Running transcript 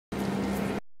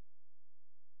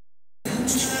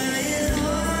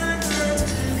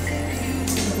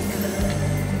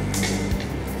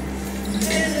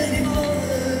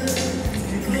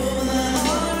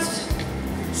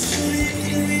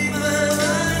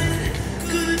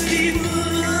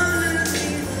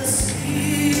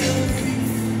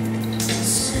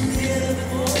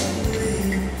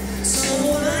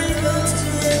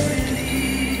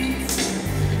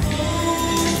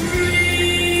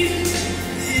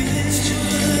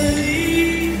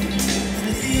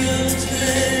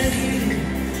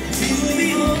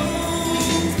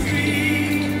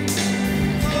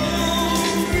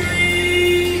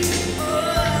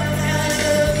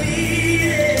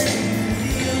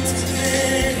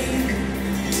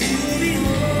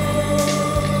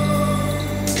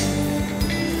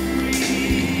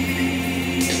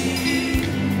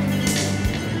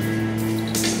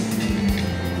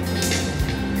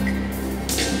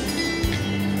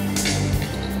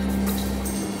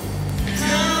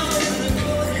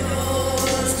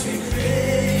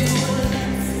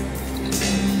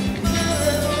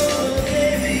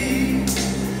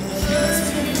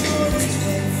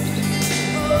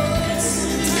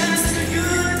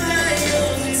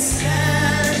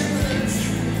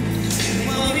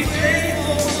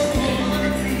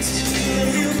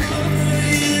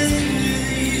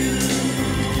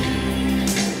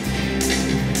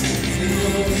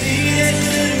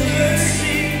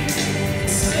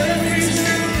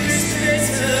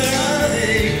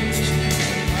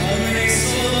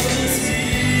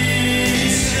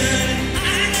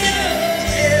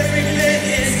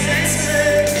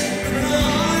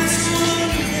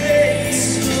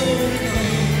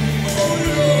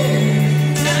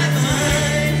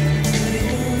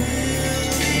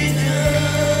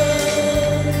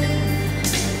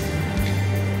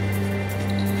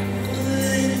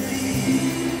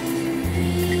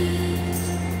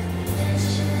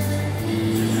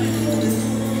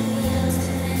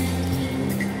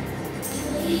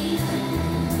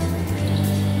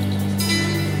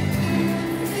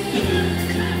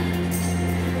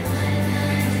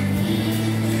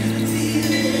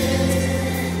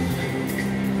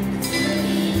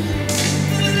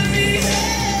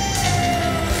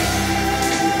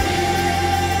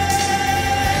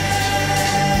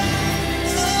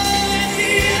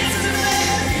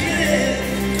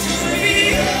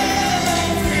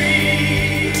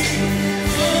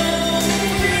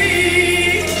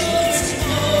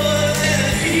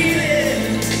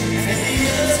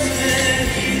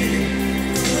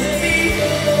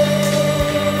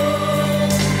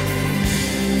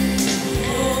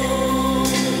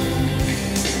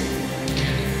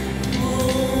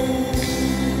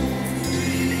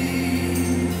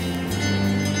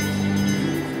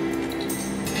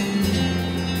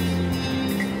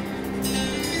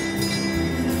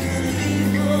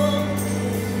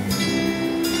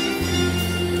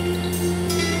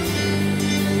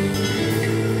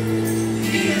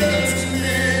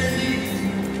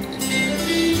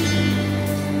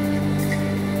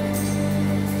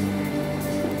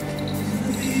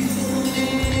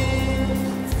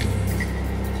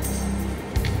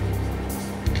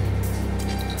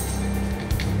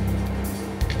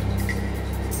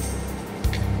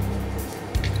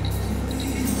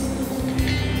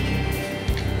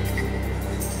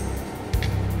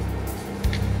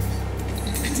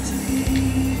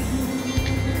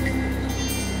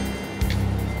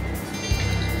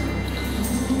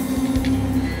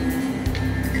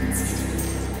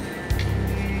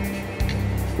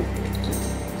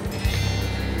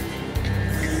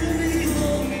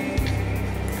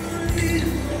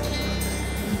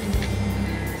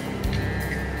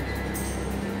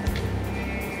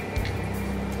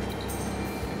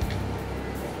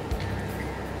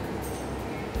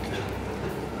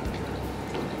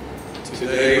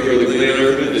today Brother Glenn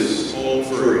Ervin is home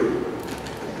free.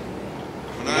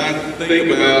 When I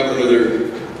think about Brother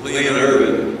Glenn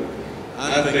Ervin,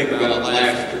 I think about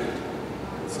laughter.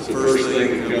 It's the first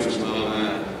thing that comes to my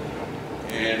mind.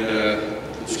 And the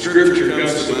scripture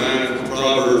comes to mind from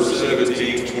Proverbs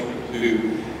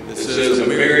 17:22 that says, "A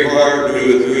merry heart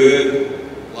doeth good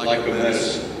like a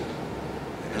medicine."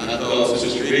 And I thought,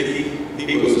 Sister Vicki,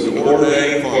 he was an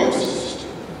ordained pharmacist,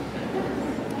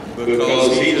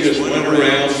 because he just went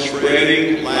around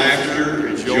spreading laughter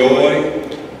and joy.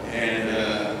 And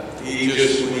he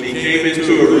just, when he came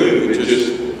into a room, it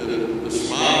just, the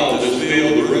smile just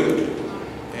filled the room.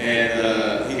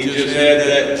 And he just had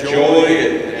that joy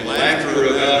and laughter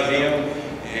about him.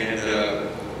 And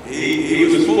he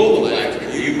was full of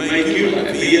laughter. He would make you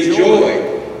laugh. He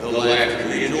enjoyed the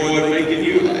laughter. He enjoyed making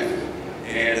you laugh.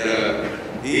 And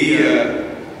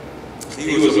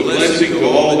he was a blessing to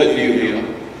all that knew him.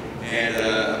 And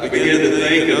I began to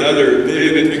think another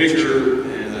vivid picture,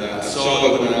 and I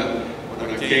saw it when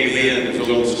I came in. It was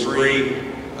on the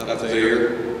screen up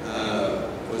there.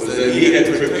 Was that he had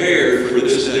prepared for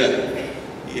this day.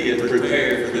 He had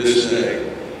prepared for this day,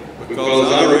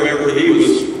 because I remember he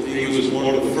was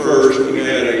one of the first. We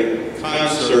had a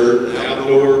concert, an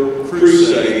outdoor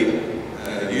crusade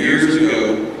years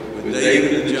ago with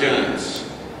David and the Giants.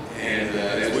 And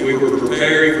as we were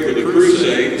preparing for the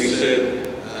crusade, we said,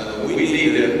 we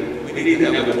need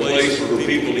to have a place for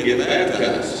people to get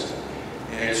baptized.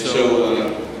 And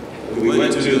so we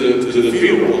went to the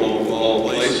funeral home of all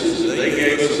places, and they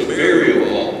gave us a burial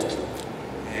vault.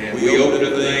 And we opened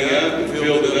the thing up and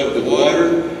filled it up with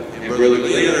water, and Brother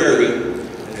Glenn Ervin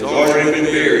has already been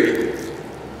buried.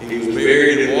 He was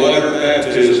buried in water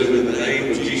baptism in the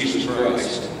name of Jesus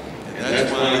Christ. And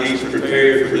that's why he's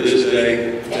prepared for this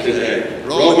day today.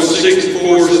 Romans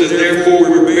 6:4 says, "Therefore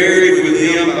we're buried with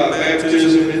him by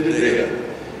baptism into death,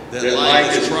 that like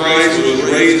as Christ was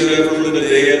raised up from the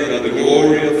dead by the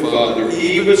glory of the Father,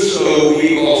 even so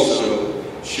we also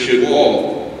should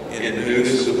walk in the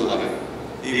newness of life."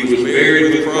 He was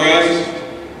buried with Christ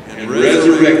and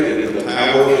resurrected in the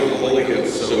power of the Holy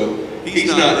Ghost. So he's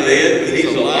not dead, but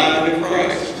he's alive in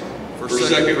Christ. For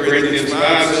 2 Corinthians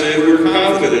 5 said, "We're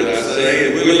confident, I say,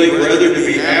 and willing rather to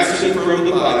be absent from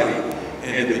the body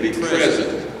and to be present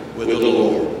with the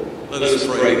Lord." Let us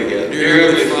pray together. Dear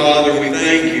Heavenly Father, we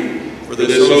thank you for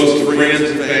this host of friends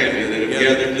and family that have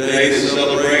gathered today to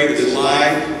celebrate this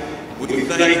life. We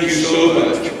thank you so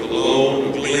much for the loan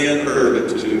of Glenn Ervin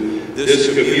to this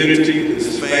community, to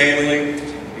this family.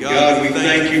 God, we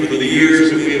thank you for the years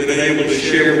that we have been able to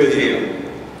share with him.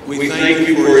 We thank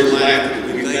you for his laughter.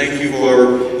 We thank you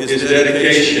for his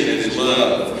dedication and his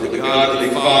love, for the godly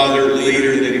father,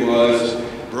 leader that he was,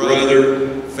 brother,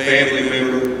 family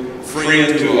member,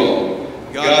 friend to all.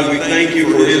 God, we thank you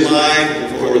for his life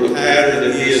and for the pattern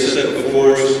that he has set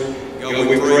before us. God,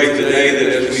 we pray today that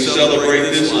as we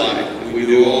celebrate this life, that we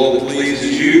do all that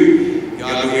pleases you.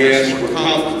 God, we ask for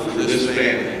comfort for this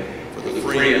family, for the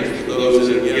friends, for those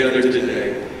that have gathered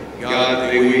today.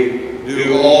 God, may we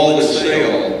do all and say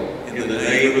all. In the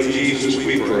name of Jesus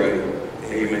we pray.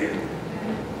 Amen.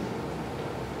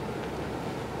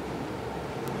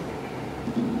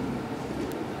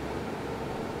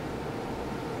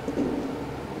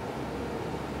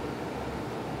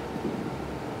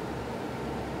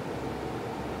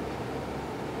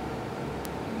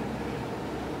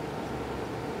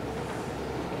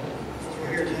 We're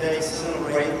here today to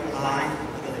celebrate life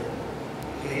with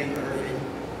Glenn Ervin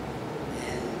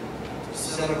and to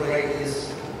celebrate his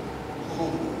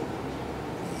home.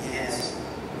 He has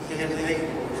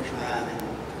paperwork driving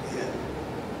good.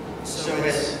 So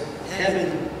as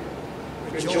heaven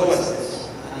rejoices,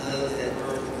 I know that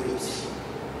earth weeps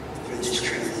for this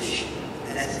transition.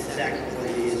 And that's exactly what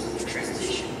it is, the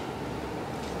transition.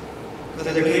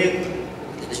 Brother Glenn,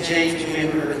 the James Glenn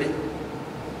Ervin,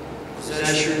 was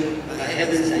ushered by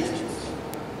heaven's angels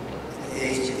at the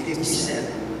age of 57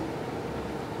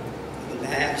 in the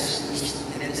Baptist East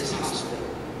Methodist Hospital.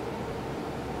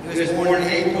 He was born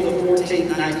April the 14th,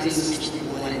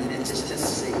 1961 in Memphis,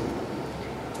 Tennessee,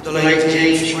 to the late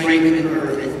James Franklin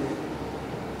Ervin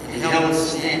and Helen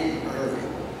Stanton Ervin.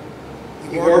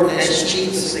 He worked as chief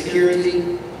of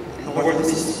security at North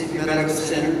Mississippi Medical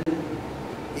Center.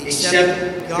 He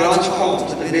accepted God's call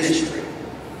to the ministry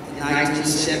in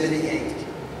 1978.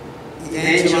 He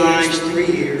evangelized 3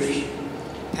 years,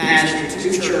 pastored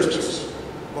 2 churches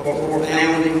before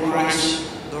founding Christ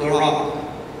the Rock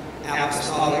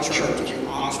Apostolic Church in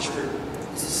Oxford,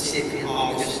 Mississippi in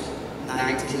August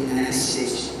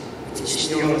 1996, which is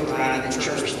still a thriving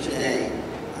church today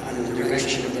under the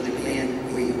direction of the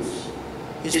Glenn Wheels.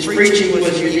 His preaching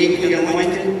was uniquely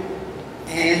anointed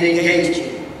and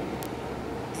engaging,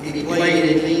 and he played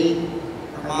a lean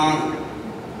harmonica.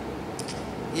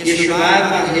 He is survived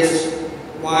by his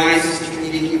wife, Sister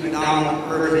Nikki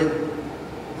McDonald Ervin,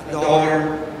 a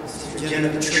daughter, Sister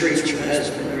Jennifer Treach, her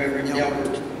husband, Reverend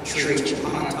Delbert Treach of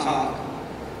Montauk,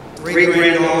 3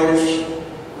 granddaughters,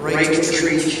 Rachel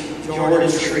Treach, Jordan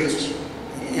Treach,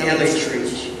 and Ellie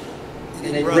Treach,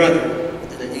 and a brother,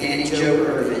 Danny Joe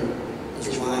Ervin,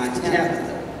 his wife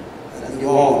Tabitha, of New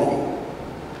Albany.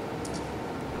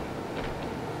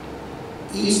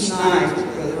 Each night,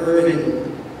 Brother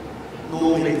Ervin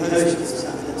normally posts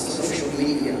something on social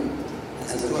media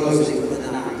as the closing of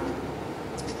the night.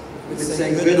 We would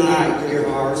say, "Good night, dear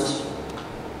hearts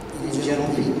and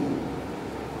gentle people."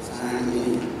 Signed,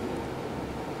 Lena.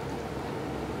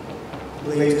 I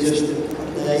believe just a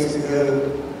couple of days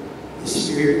ago, the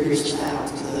Spirit reached out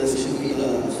to those whom He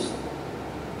loves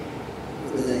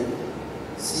with a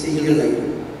 "See you later,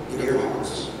 dear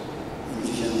hearts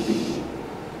and gentle people."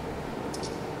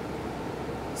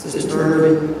 Sister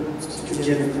Ervin, Sister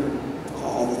Jennifer,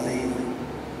 all the family,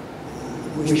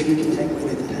 wish we could take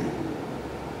away the pain.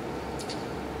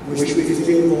 Wish we could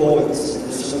fill the voids.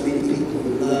 There's so many people who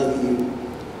love you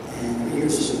and are here to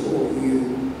support you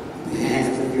on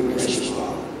behalf of your precious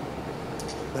Father.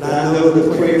 But I know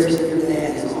the prayers that your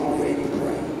dad has already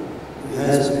prayed. Your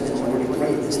husband has already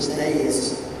prayed. This day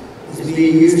is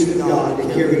being used of God to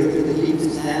carry you through the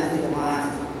deepest valley of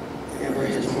life that ever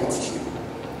has brought you.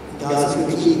 God's going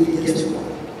to keep you in His way.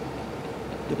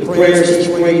 The prayers He's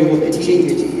praying will continue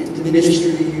to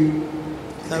minister to you,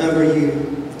 cover you,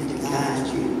 and to guide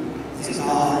you, as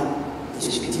God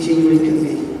is continually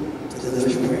committed to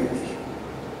those prayers.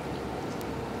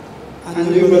 I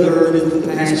knew Brother Ervin for the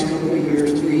past couple of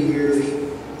years, 3 years,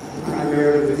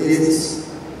 primarily with visits.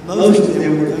 Most of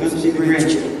them were to come see the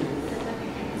grandchildren.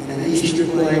 And an Easter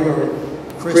play or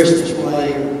a Christmas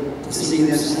play, or to see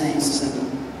them sing some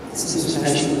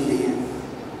special event.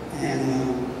 And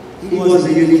he was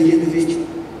a unique individual.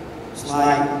 It's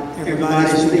like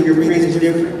everybody's fingerprint is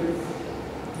different.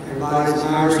 Everybody's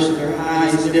iris of their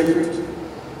eyes is different.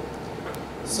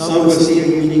 Some would see a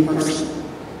unique person.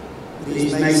 But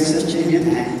he's made such an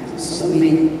impact on so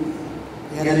many.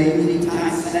 He had a unique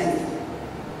type of faith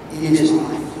in his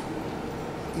life.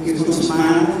 He was going to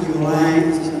smile, he would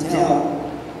laugh, he would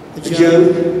tell a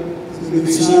joke, he would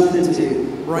do something to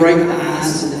break the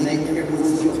ice and to make everyone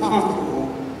feel comfortable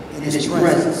in his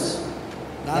presence.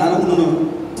 But I don't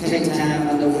want to take time.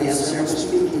 I know we have several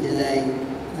speaking today.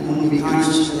 I want to be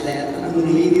conscious of that, but I'm going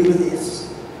to leave you with this.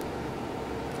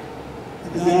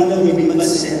 And I know we be much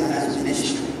said about his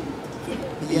ministry.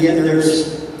 But yet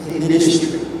there's a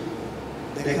ministry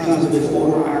that comes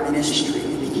before our ministry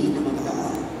in the kingdom of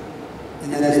God.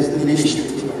 And that is the ministry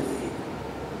to our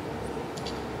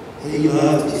family. He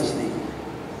loved his family.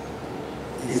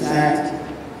 In fact,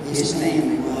 his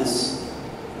family,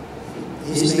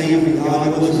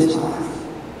 God was his life.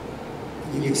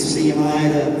 And you can see him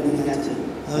light up, and you have to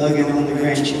hug him on the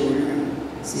grandchildren,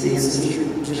 see him,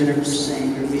 Sister Jennifer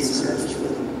sing or be in service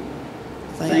with him.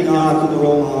 Thank God for the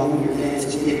role model your dad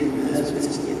is giving, your husband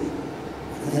is giving.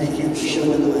 Thank him for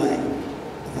showing the way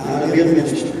of how to be a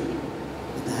minister,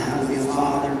 and how to be a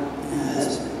father and a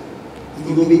husband.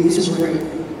 You will be his great,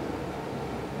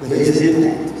 but his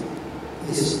impact,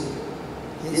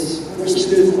 what he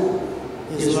stood for,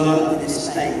 his love and his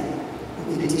faith,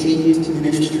 will continue to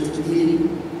minister to me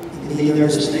and be there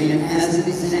to stand as an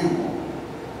example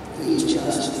for each of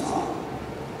us to follow.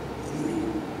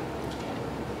 Amen.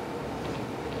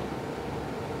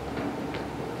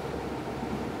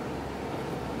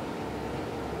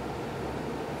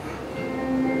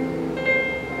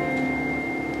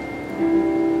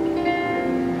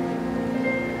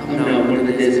 I'm not one of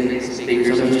the designated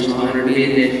speakers. I'm just honored to be a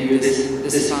nephew of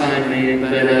this fine man.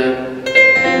 But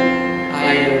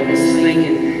I was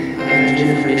thinking,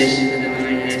 Jennifer mentioned that I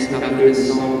asked about doing the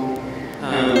song.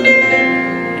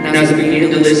 And as I began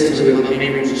to listen to it, my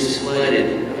memory was just flooded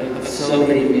of so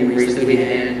many memories that we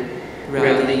had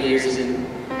throughout the years. And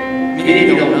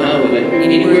many don't know, but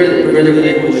anywhere that Brother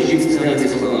Lynn was, you can tell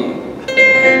his alone.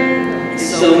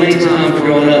 So many times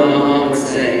growing up, my mom would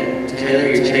say, "Taylor,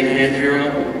 you're taking after your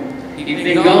uncle. You've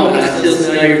been gone, but I still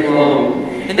smell your cologne."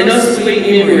 And those sweet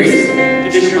memories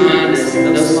just remind us of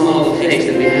those small effects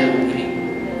that we have on people.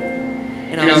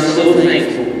 And I'm so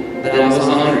thankful that I was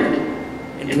honored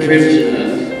and privileged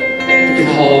enough to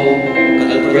call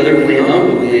Brother Glenn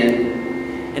Uncle Glenn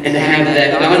and to have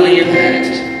that godly impact.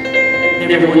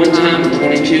 Never one time in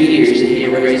 22 years did he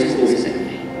ever raise his voice at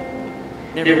me.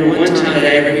 Never one time did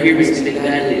I ever hear him speak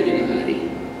badly of anybody.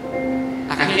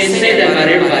 I can't can't say that about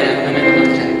everybody I come in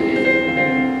contact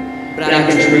with. But I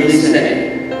can truly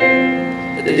say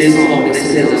that this moment that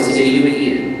says, I'll see you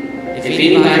again. If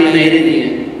anybody made it in,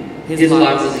 his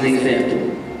life was an example.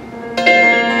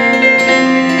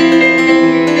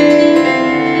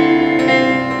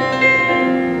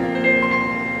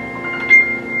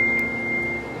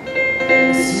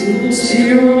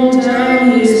 Tear rolled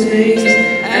down his face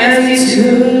as he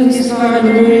took his final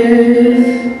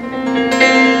breath.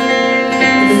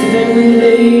 The family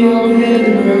lay on the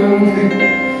ground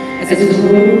as he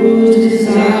closed his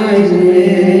eyes and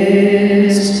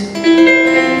rest.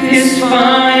 His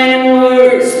final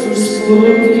words were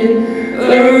spoken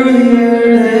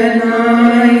earlier that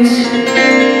night.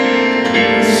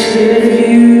 Instead of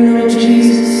you, no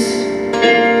Jesus,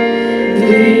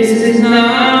 this is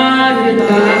not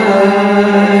goodbye.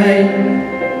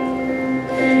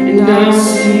 And I'll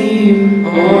see you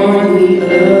on the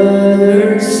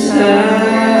other side.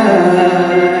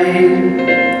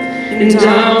 And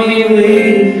I'll be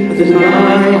waiting with my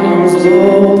arms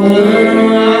open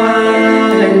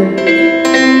wide.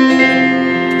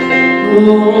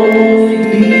 We'll only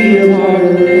be apart a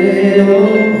little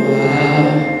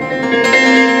while.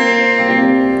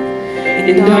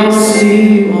 And I'll see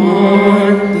you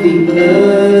on the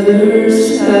other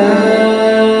side.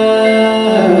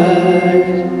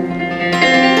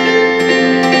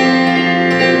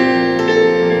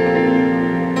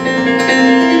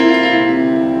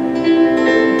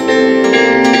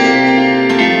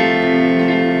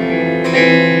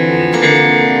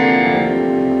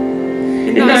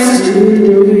 And I stood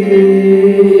there with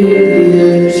the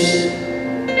others,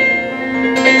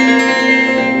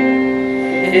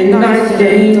 and I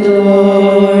thanked the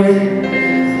Lord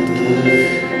above.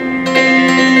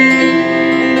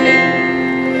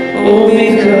 Oh,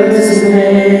 because the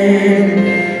man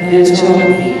has taught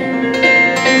me,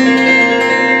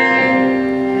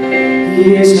 he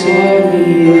has taught me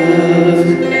of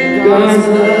God's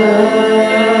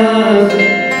love.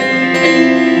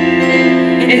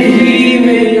 And he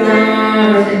may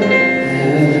not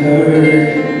have heard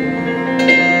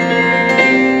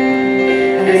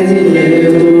as he left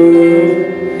the world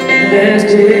that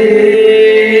day,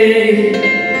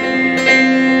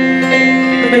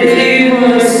 but it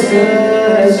was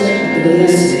such a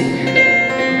blessing.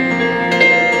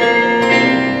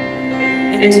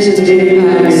 And today I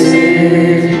stand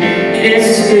and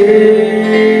say,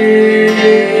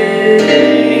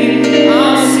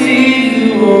 I'll see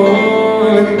you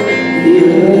on the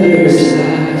other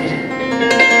side.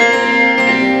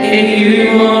 And you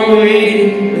are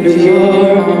waiting with your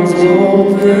arms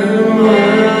open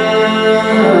wide.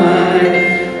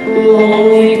 We'll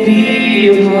only be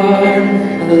apart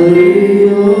a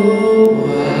little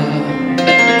while,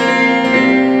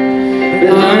 but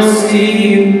I'll see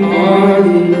you on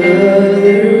the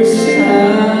other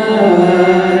side.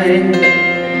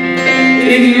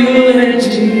 If you let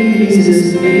Jesus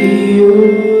be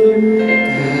your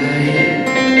guide,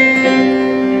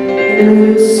 and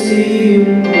we'll see you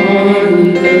on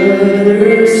the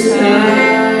other side.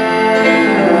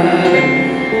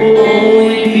 We'll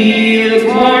only be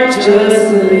apart just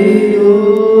a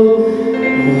little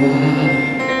while,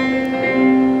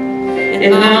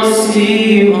 and I'll see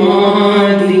you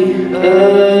on the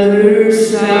other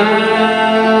side.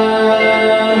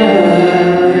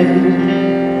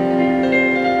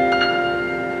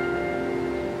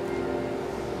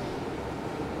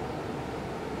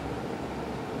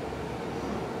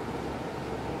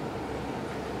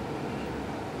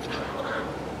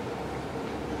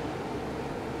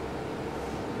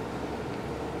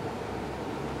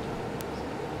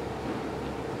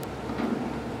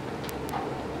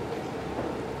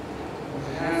 On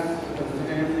behalf of the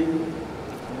family,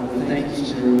 I want to thank each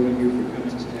and every one of you for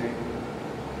coming today.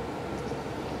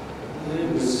 Lynn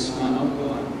was my uncle.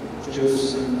 I'm Joseph's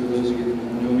son, for those of you that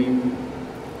don't know me.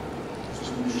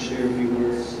 Just want to share a few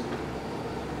words.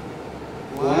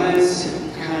 Wise,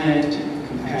 kind,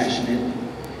 compassionate,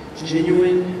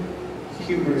 genuine,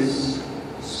 humorous,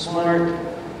 smart,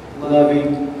 loving,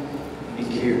 and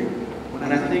caring. When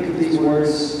I think of these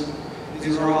words,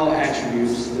 these are all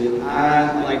attributes that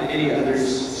I, like any others,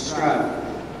 strive for.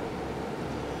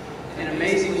 And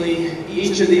amazingly,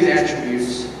 each of these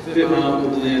attributes fit my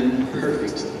Uncle Glenn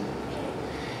perfectly.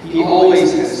 He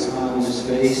always had a smile on his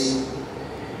face,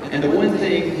 and the one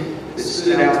thing that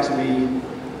stood out to me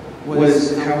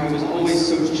was how he was always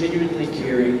so genuinely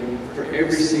caring for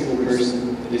every single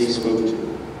person that he spoke to.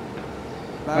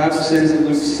 The Bible says in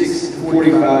Luke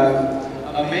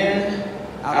 6:45, a man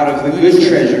out of the good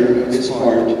treasure of his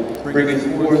heart bringeth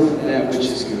forth that which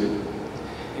is good.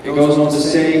 It goes on to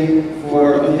say,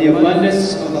 for of the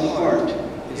abundance of the heart,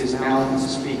 his mouth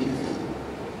speaketh.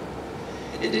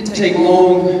 It didn't take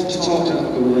long to talk to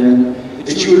Uncle Lynn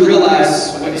that you would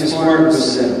realize what his heart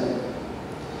was set on.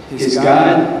 His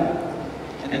God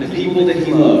and the people that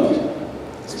he loved,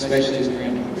 especially his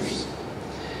granddaughters.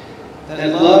 That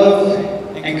love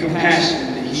and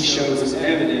compassion that he showed was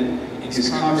evident in his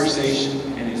conversation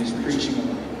and in his preaching of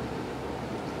life.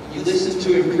 You listen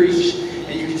to him preach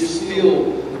and you can just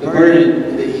feel the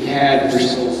burden that he had for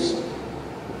souls.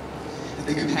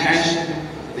 The compassion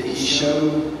that he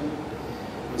showed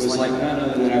was like none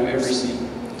other that I've ever seen.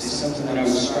 It's something that I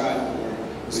would strive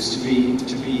for, was to be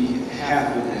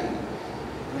half of that.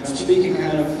 And I'm speaking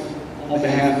kind of on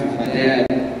behalf of my dad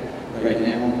right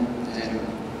now.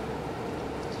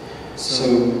 So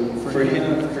for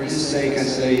him, for his sake, I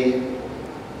say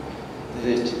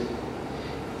that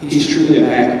he's truly a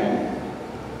backbone.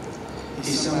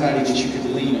 He's somebody that you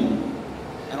could lean on.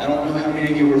 And I don't know how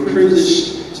many of you were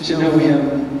privileged to know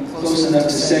him close enough to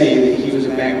say that he was a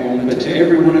backbone, but to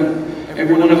every one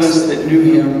of us that knew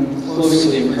him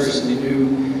closely and personally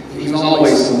knew that he was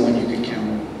always someone you could count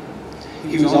on.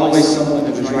 He was always someone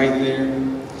that was right there.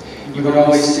 You would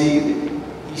always see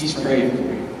that he's praying for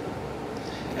you.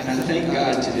 And I thank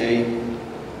God today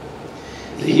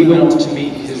that he went on to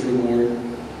meet his reward.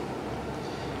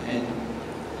 And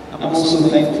I'm also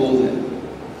thankful that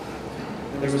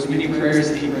there was many prayers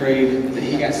that he prayed that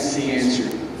he got to see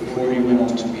answered before he went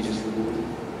on to meet his reward.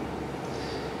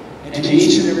 And to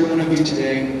each and every one of you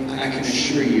today, I can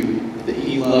assure you that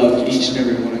he loved each and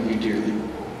every one of you dearly.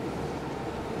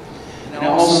 And I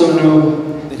also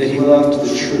know that he loved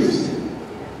the truth.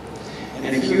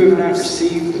 And if you have not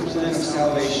received the plan of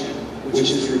salvation,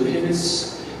 which is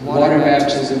repentance, water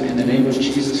baptism in the name of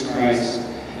Jesus Christ,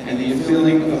 and the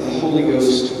infilling of the Holy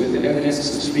Ghost with the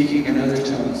evidence of speaking in other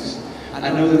tongues, I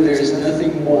know that there is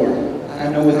nothing more. I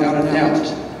know without a doubt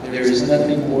there is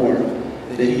nothing more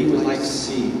that he would like to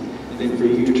see than for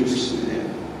you to pursue that.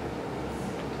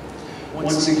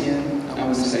 Once again, I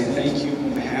want to say thank you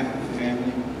on behalf of the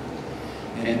family.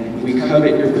 And we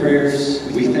covet your prayers.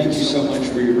 We thank you so much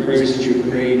for your prayers that you've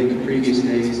prayed in the previous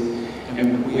days.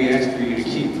 And we ask for you to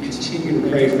continue to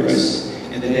pray for us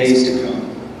in the days to come.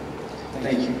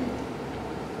 Thank you.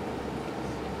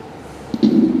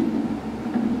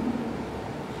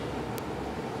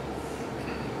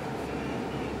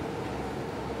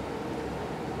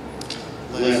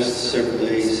 The last several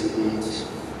days have not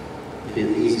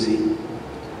been easy,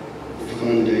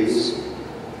 fun days.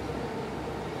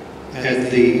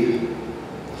 At the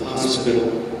hospital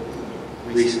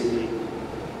recently,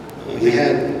 we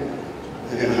had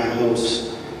high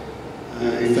hopes.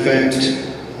 In fact,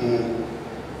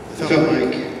 I felt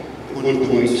like at one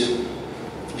point,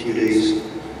 a few days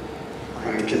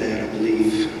prior to that, I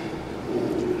believe,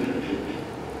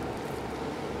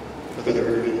 Brother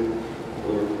Ervin,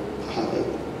 or Papa,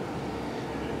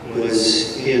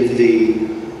 was in the,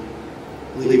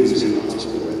 I believe he was in the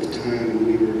hospital at the time, and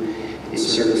we were in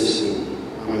service, and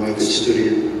my wife had stood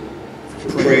in for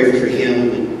prayer for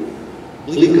him, and I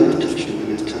believe God touched him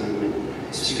in that time, and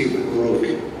his feet were broke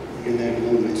in that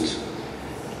moment.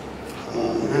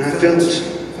 And I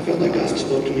felt like God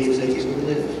spoke to me and said he's going to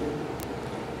live.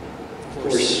 Of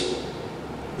course,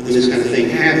 when this kind of thing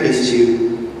happens,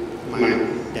 you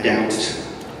might doubt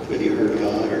whether you heard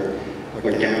God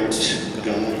or doubt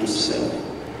God himself.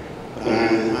 But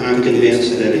I'm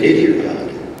convinced that I did hear God.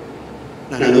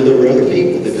 And I know there were other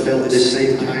people that felt this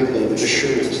same type of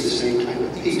assurance, the same type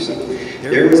of peace.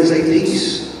 There was a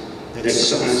peace that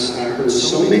I heard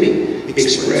so many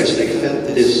express. They felt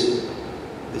this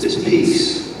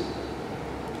peace.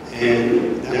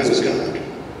 And that was God.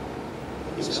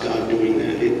 It was God doing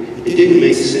that. It didn't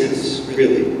make sense,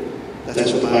 really.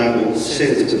 That's what the Bible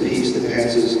says. It's a peace that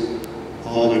passes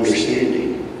all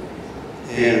understanding.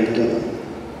 And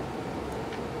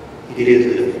he did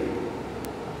live.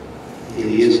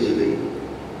 He is living.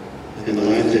 And the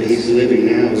life that he's living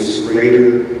now is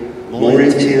greater, more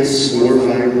intense, more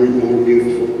vibrant, more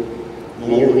beautiful,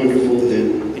 more wonderful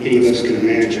than any of us can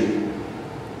imagine,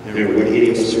 or what any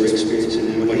of us are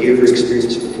experiencing now, what he ever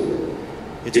experienced before.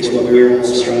 It's what we're all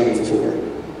striving for.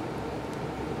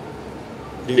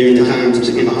 During the times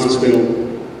in the hospital,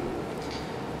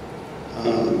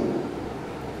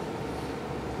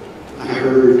 I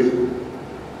heard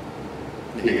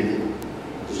Nana,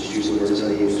 just use the words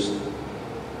I used.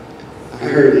 I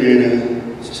heard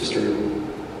Nana, Sister,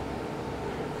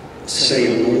 say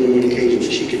on more than one occasion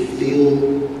that she could feel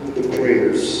the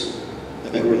prayers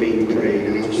that were being prayed.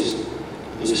 And I'll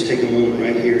just take a moment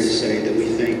right here to say that we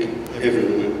thank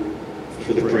everyone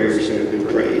for the prayers that have been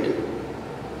prayed.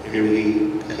 and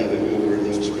we covet more of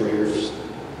those prayers.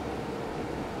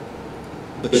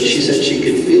 But she said she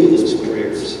could feel those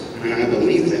prayers, and I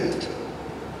believe that.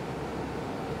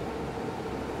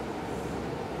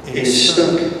 And it's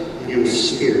stuck in my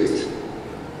spirit.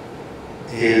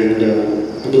 And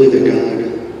I believe that God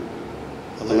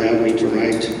allowed me to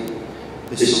write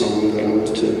this song that I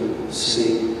want to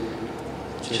sing.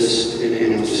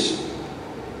 And I'll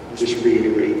just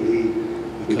reiterate,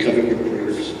 we cover your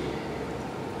prayers.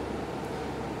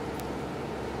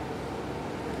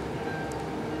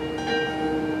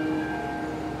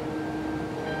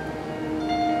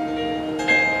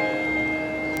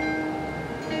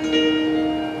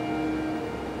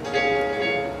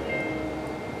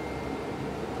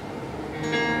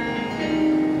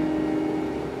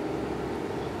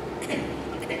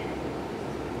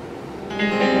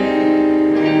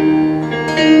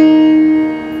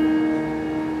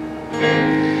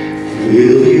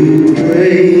 Will you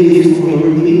pray for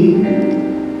me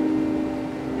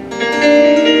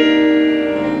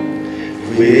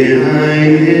when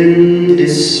I'm in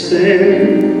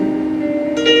despair?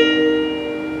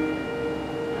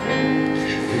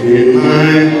 When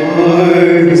my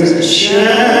heart is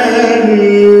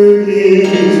shattered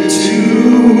into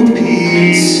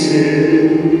pieces?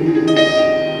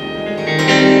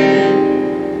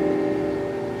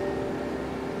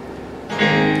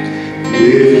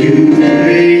 Will you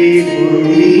pray for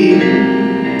me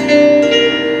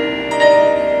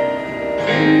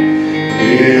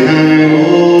when I'm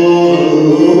all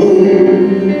alone?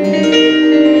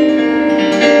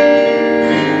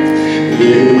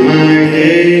 When my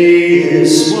day is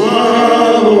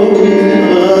swallowed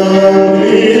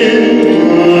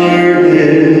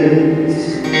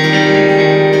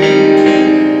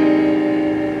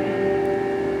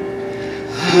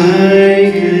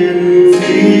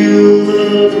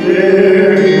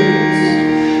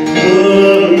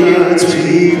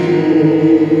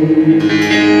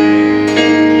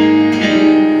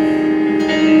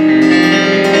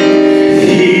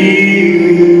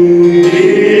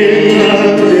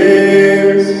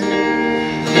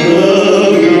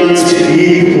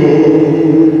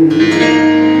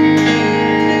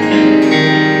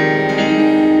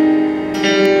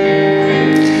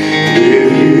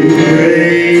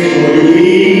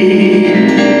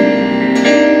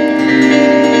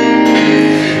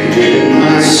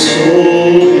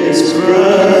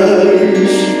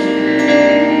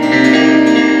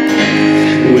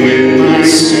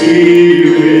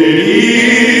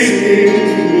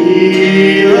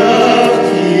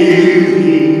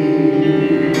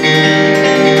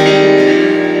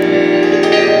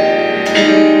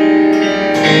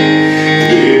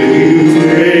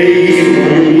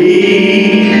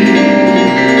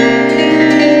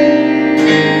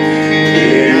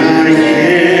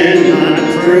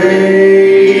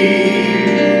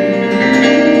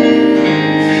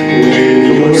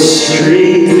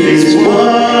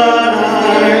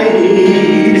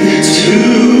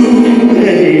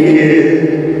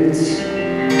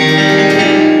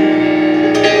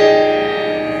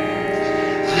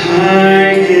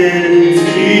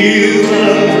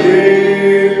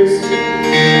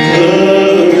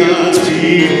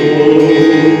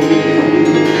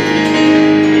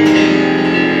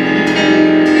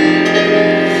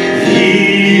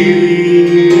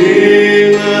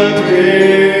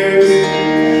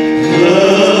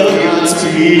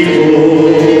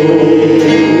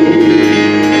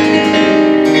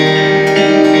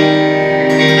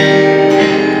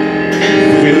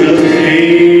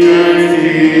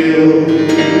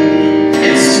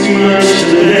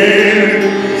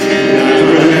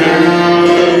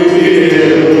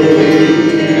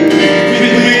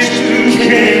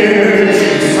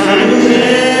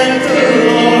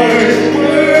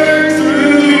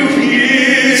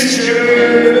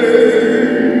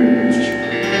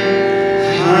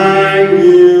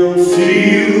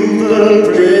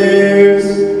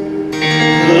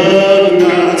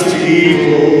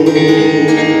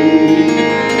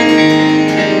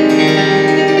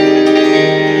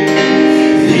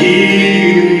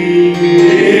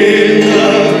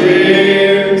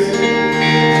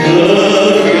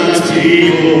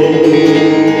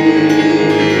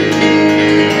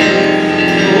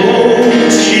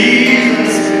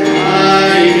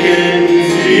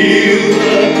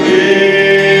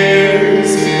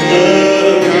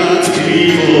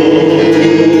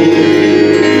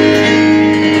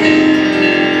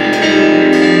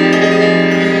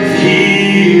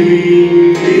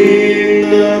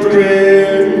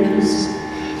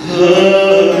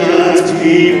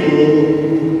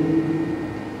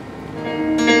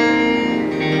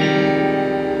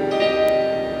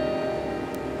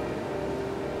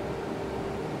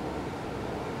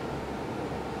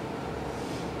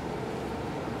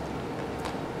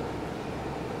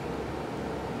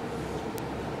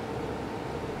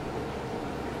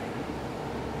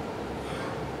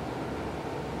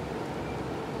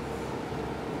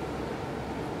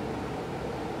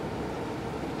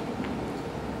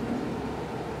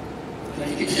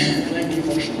thank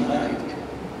you for some life.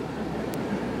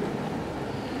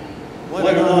 What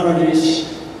an honor it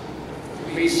is for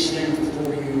me to stand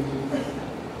before you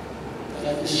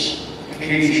at this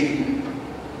occasion.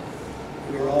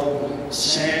 We're all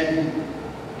sad,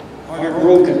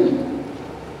 heartbroken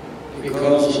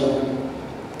because of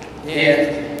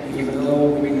death, even though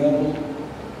we know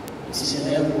it's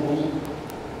inevitable.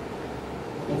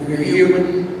 But we're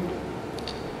human,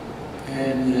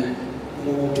 and a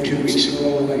little over 2 weeks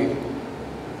ago,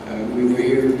 we were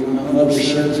here for my mother's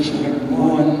service,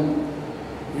 101.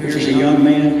 Here's a young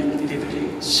man,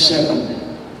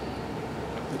 57.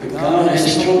 But God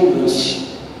has told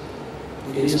us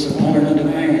it is appointed unto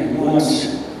man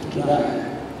once to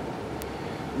die.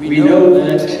 We know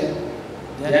that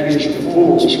that is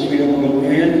before us. We don't know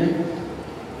when,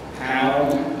 how,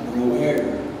 nor where.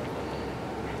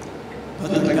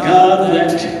 But the God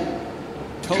that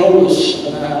told us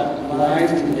about life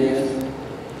and death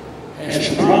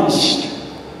has promised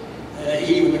that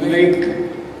He would make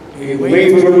a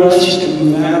way for us to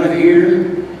move out of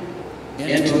here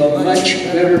into a much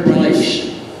better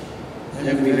place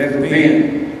than we've ever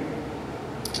been.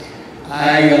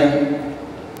 I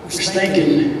was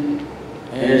thinking,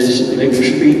 as they were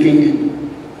speaking,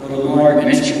 Brother Mark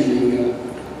mentioned the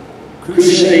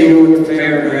crusade over the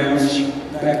fairgrounds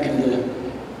back in the,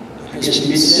 I guess,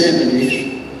 mid-70s.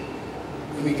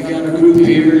 We got a group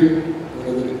here,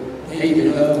 Brother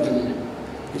David Huff, and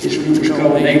his group was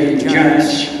called David the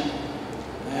Giants.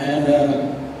 And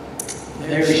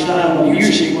their style of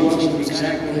music wasn't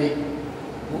exactly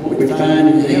what we find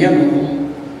in the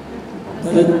hymnal,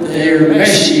 but their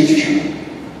message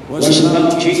was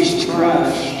about Jesus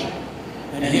Christ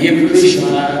and Him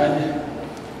crucified,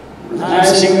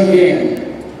 rising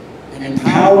again, and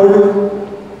power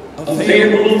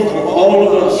available for all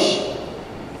of us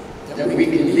that we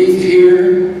can leave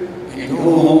here and go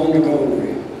home to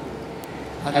glory.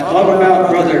 I thought about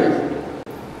Brother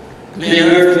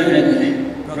Ervin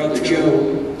and Brother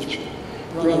Joe,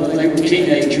 they were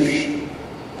teenagers,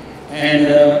 and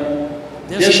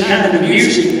this kind of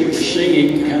music they were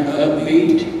singing, kind of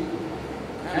upbeat,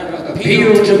 kind of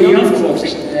appealed to the young folks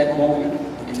at that moment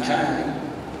in time.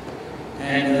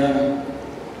 And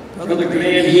Brother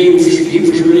Glenn, he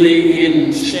was really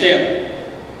in step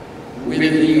with the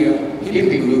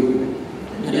hippie movement.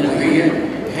 You know, he had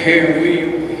hair way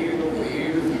over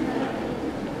here.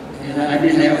 And I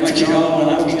didn't have much at all, and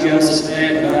I was jealous of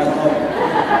that, but I thought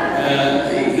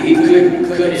he could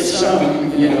cut it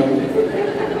some, you know.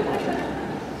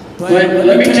 But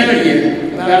let me tell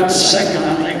you, about the second,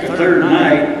 I think, or third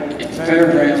night at the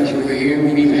fairgrounds over here,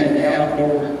 we had the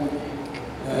outdoor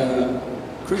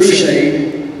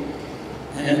crusade,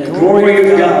 and the glory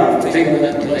of God filled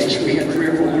that place. We had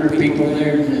 300 or 400 people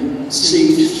there in the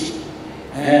seats,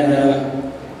 and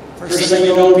first thing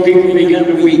you know, people began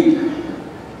to weep,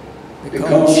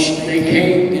 because they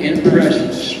came in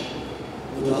presence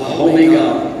with the Holy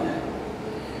God.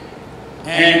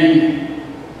 And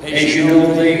as you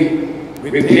know, they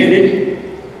repented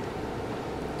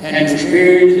and was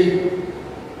buried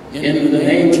in the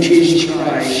name of Jesus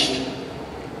Christ.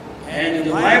 And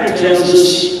the Bible tells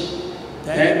us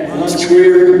that once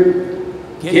we're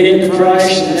getting to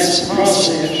Christ, and that's the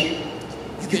process,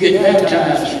 you get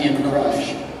baptized in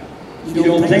Christ. You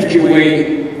don't think your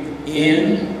way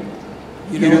in.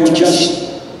 You don't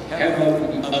just have a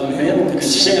mental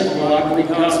consent block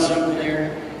because up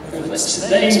there. That's the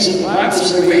things that the Bible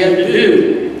said we had to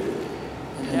do.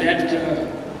 And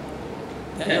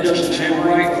that doesn't sound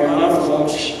right for a lot of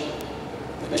folks.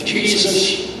 But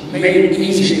Jesus made it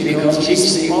easy because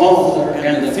He's the author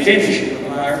and the finisher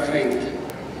of our faith.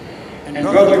 And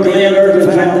Brother Glenn Ervin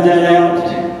found that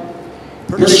out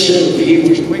pretty soon. He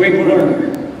was a quick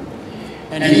learner.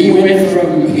 And he went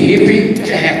from hippie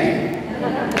to happy.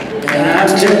 And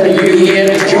I'm telling you, he had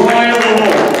the joy of the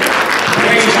Lord.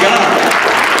 Praise God.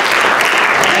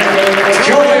 And the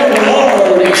joy of the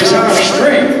Lord is our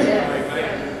strength.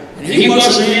 And he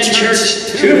wasn't in church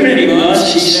too many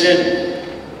months. He said,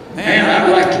 man, I'd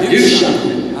like to do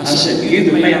something. I said,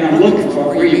 you the man I'm looking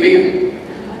for, where you been?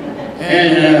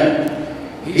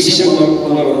 And he said,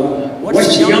 well,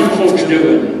 what's the young folks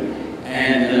doing?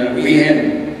 And we had,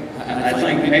 I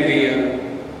think maybe a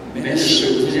minister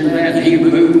was in that, and he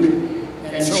moved.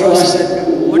 And so I said,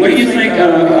 what do you think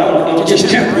I'll just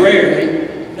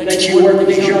temporarily let you work with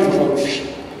these young folks?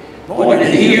 Boy,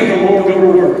 did he ever want to go to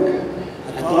work. I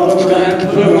thought I was going to have to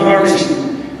put a harness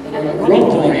and a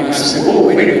rope on him. I said, whoa,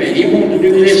 wait a minute, he wanted to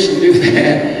do this and do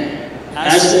that.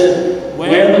 I said,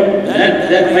 well,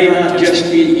 that may not just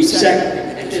be exactly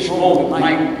at this moment,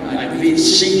 might be the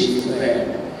season for that.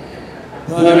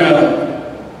 But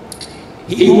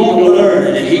he wanted to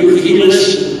learn, and he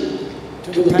listened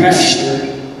to the pastor.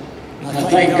 And I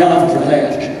thank God for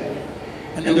that.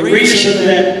 And the reason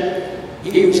that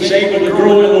he was able to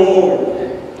grow in the Lord,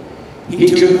 he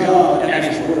took God at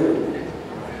His word.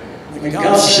 When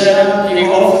God said, "I'm the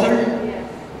author,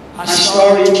 I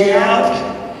started you out,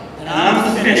 and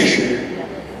I'm the finisher.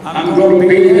 I'm going to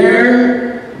be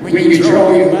there when you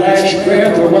draw your last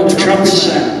breath or when the trumpet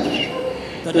sounds."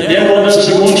 The devil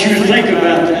doesn't want you to think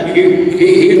about that.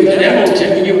 The devil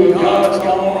telling you, "Well, God's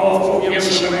gone off over him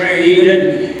somewhere.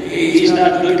 He's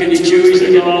not looking at you. He's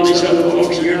looking at all these other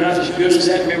folks. You're not as good as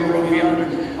that member over yonder."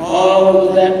 All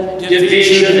of that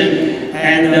division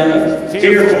and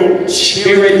fearful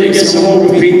spirit that gets a hold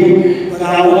of people. But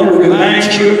I want to remind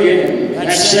you again,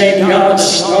 that same God that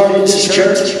started this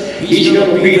church, He's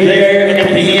going to be there at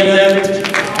the end of it.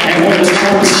 And when the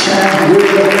trumpet sounds, we're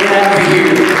going to get out of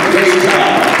here. Praise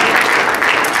God.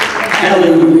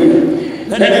 Hallelujah.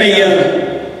 Let me,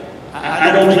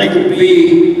 I don't think it would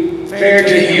be fair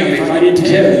to Him if I didn't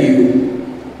tell you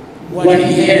what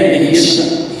He had in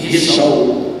His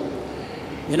soul.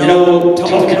 You know,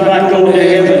 talking about going to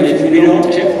heaven, if we don't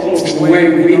tell folks the way,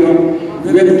 we don't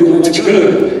really do much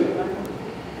good.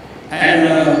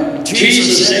 And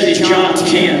Jesus said in John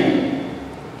 10,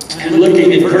 and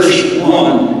looking at verse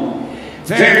 1,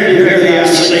 "Verily, verily, I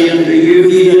say unto you,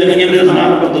 he that entereth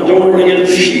not by the door into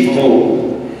the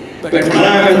sheepfold, but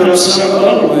climbeth up some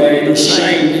other way, the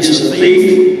same is a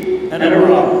thief and a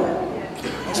robber."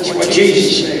 That's what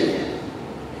Jesus said.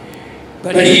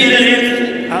 "But he that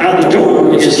entereth out the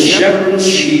door is the shepherd of the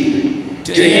sheep.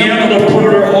 To him the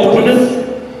porter openeth,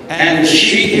 and the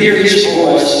sheep hear his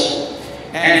voice,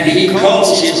 and he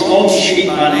calls his own sheep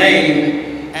by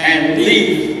name, and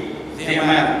leadeth them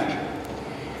out."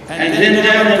 And then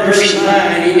down in verse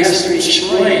 9, he has to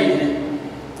explain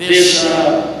this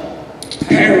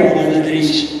parable that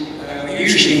he's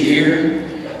using here.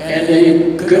 And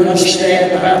they couldn't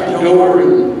understand about the door,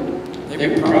 and they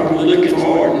were probably looking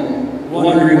for it and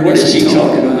wondering, what is he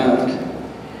talking about?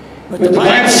 But the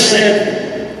Bible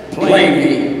said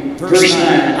plainly, verse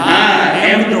 9, "I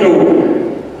am the door.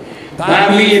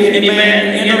 By me if any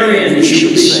man enter in, he shall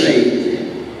be saved,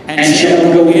 and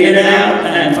shall go in and out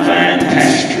and find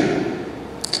pasture.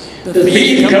 The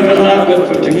thief cometh not but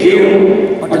for to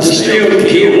kill, or to steal, to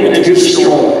kill, and to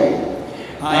destroy.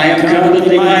 I am come that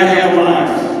they might have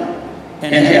life,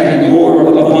 and have it more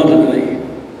abundantly.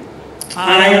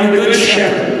 I am the good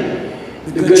shepherd.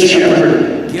 The good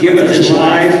shepherd giveth his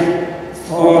life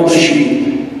for the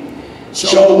sheep."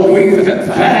 So we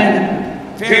find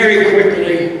very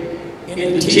quickly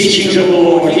in the teachings of the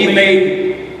Lord, He made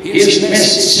His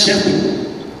message simple.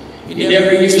 He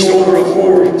never used over a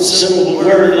 4-syllable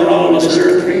word in all of His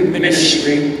earthly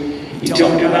ministry. He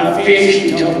talked about fish,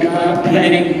 He talked about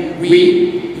planting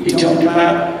wheat, He talked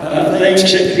about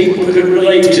things that people could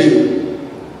relate to.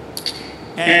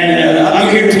 And I'm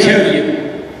here to tell you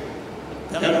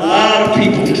that a lot of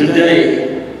people today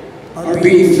are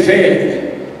being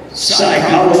fed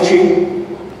psychology.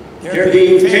 They're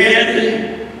being fed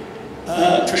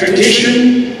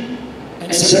tradition,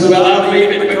 and said, "Well, I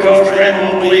believe it because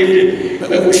Grandma believed it." But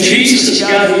when Jesus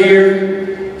got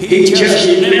here, He just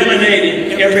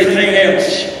eliminated everything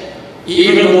else.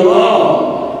 Even the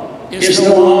law is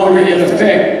no longer in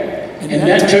effect. And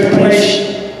that took place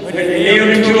when they nailed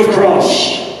Him to a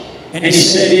cross. And He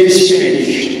said, "It is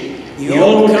finished." The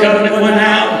old covenant went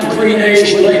out, and 3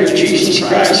 days later, Jesus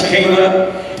Christ came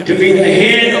up to be the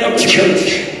head of the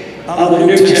church of the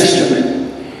New Testament.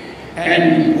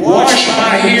 And washed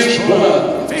by His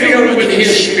blood, filled with His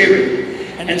Spirit,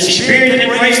 and the Spirit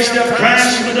that raised up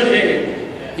Christ from the dead,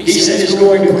 He said, is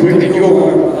going to quicken your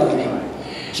body.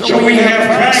 So we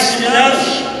have Christ in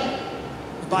us,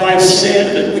 the Bible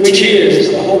said, which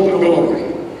is the hope of glory.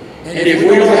 And if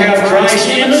we don't have Christ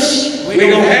in us, we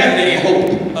don't have any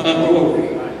hope of glory.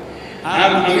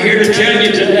 I'm here to tell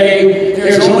you today,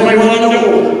 there's only one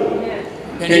door,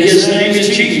 and His name is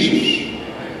Jesus.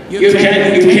 You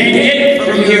can't get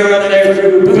from here up there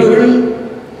through Buddha.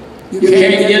 You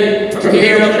can't get from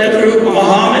here up there through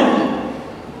Muhammad.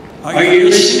 Are you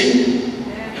listening?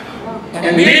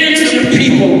 And millions of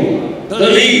people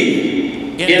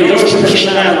believe in those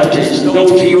personalities,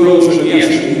 those heroes of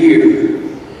yesteryear.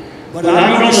 But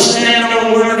I'm going to stand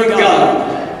on the Word of God.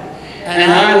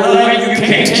 And I love it. You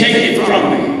can't take it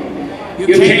from me. You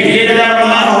can't get it out of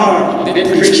my heart. I've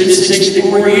been preaching it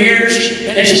 64 years,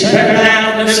 and it's better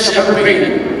now than it's ever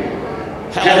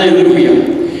been. Hallelujah.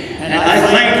 And I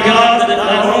thank God that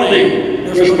not only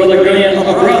there's Brother Glenn,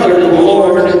 a brother in the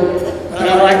Lord, but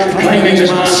I like to claim him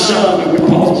as my son, we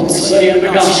Paul say in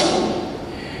the gospel.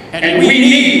 And And we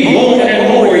need more and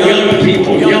more young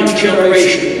people, young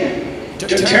generation, to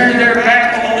turn their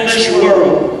back on this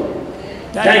world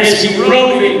that is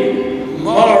eroding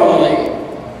morally.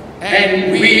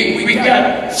 And we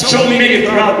got so many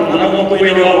problems. I won't go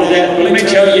into all of that, but let me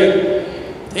tell you,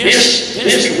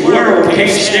 this world can't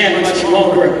stand much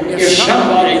longer if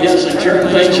somebody doesn't turn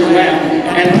things around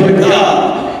and put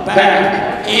God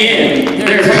back in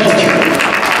their culture.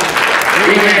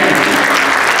 Amen.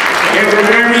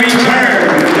 Everywhere we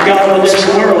turn, the God of this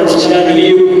world is going to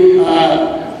new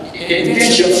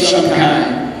invention of some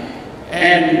kind.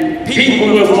 And people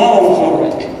will fall for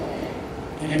it.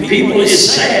 And people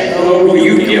is sad, though, when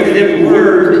you give them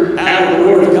word out of the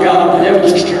Word of God, they'll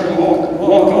just turn and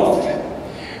walk off.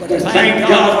 But thank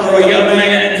God for a young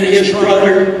man and his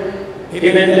brother,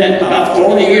 amen, that about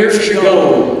 40 years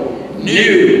ago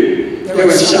knew there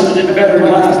was something better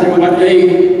in life than what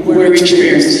they were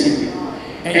experiencing.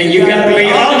 And you got to be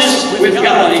honest with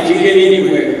God if you get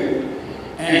anywhere.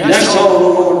 And that's all the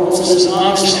Lord wants, is an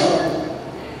honest heart.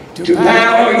 To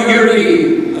bow your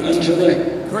knee unto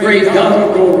the great God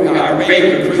of glory, our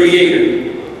Maker,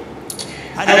 Creator.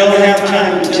 I don't have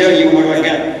time to tell you what I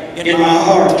got in my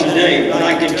heart today, but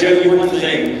I can tell you one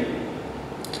thing.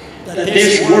 That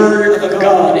this Word of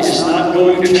God is not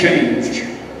going to change.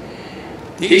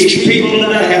 These people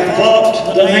that have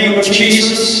fought the name of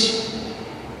Jesus,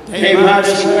 they might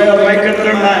as well make up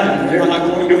their mind they're not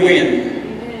going to win.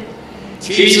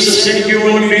 Jesus said, you're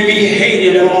going to be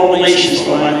hated of all nations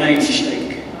for my name's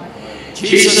sake.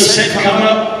 Jesus said, come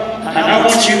up, and I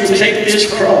want you to take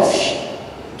this cross.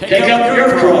 Take up your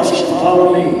cross and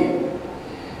follow me.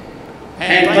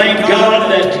 And thank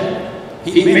God that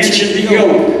He mentioned the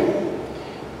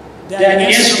yoke, that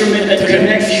instrument that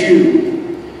connects you.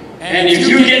 And if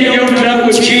you get yoked up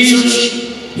with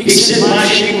Jesus, He said, my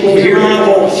sheep will hear my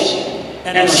voice,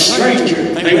 and a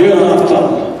stranger they will not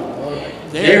follow.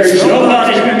 There is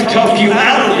nobody who can talk you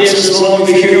out of this as long as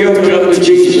you're yoked up with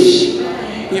Jesus.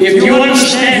 If you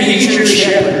understand He's your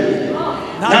shepherd,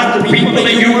 not the people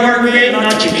that you work with,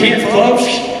 not your kin folks,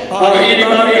 or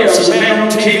anybody else, a man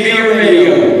on TV or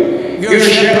radio, your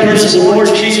shepherd is the Lord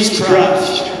Jesus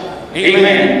Christ.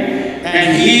 Amen.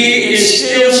 And He is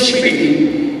still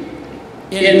speaking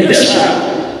in this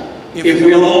hour if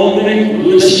we'll only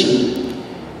listen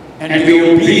and be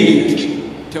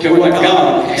obedient to what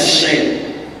God has said.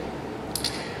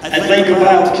 I think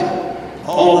about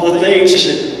all the things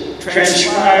that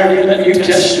transpired in the New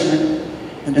Testament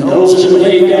and those that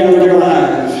laid down their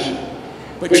lives.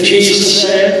 But Jesus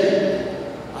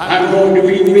said, I'm going to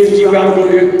be with you. I'm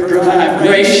going to provide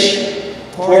grace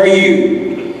for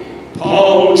you.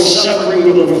 Paul was suffering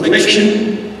with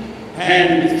affliction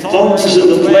and thorns of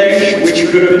the flesh,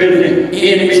 which could have been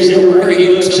the enemies that were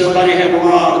he somebody have a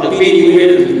rod to beat him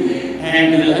with.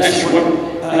 And that's what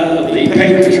the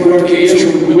pagans were to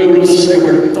Israel in the wilderness. They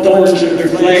were thorns in their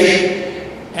flesh.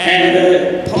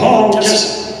 And Paul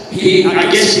just,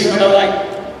 I guess he felt like,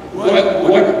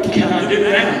 what can I do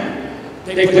now?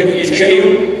 They put me in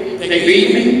jail, they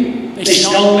beat me, they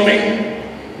stoned me,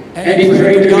 and he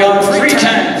prayed to God 3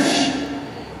 times.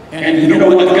 And you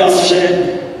know what God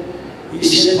said? He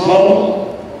said,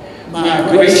 Paul, my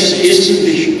grace is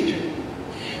sufficient.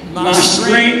 My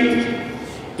strength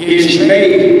is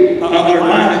made, or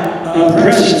my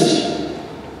presence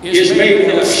is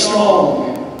made strong.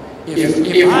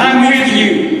 If I'm with you,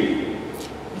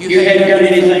 you haven't got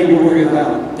anything to worry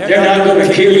about. They're not going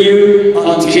to kill you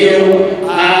until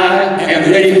I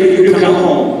am ready for you to come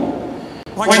home.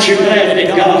 Aren't you glad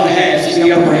that God has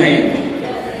the upper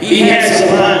hand? He has the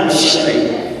final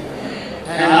say.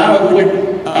 And I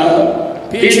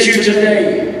would bid you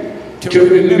today to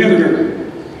remember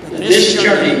that this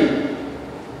journey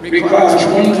requires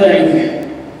one thing.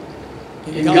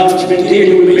 And God's been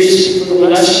dealing with me for the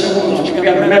last several months. You've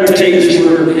got to meditate this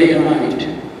word day and night.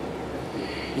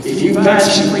 If you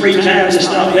fast 3 times, it's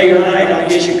not day or night, I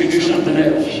guess you could do something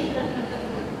else.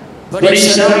 But He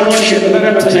said, I want you to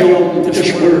meditate on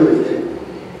this word.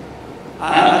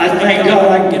 I thank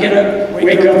God I can get up,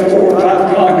 wake up 4 or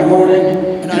 5 o'clock in the morning,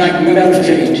 and I can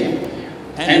meditate.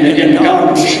 And God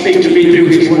will speak to me through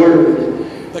His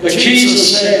word. But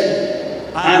Jesus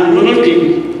said, I'm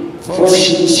looking for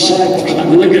some disciples.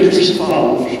 I'm looking for some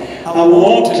followers. I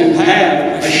want to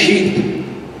have a sheep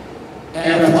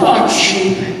and a flock of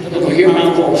sheep that will hear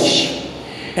my voice.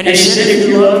 And He said, if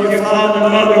you love your father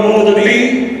and mother more than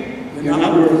me, you're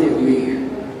not worthy of me.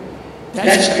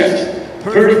 That's cut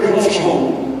pretty close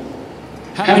home.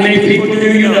 How many people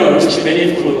do you know that's been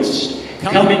influenced?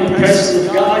 Come in the presence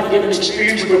of God, get an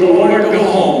experience with the Lord, go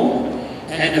home.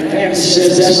 And the family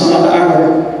says, that's not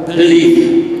our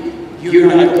belief. You you're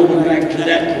not going back to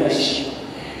that place.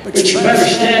 But you better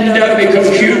stand up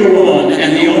because you're the one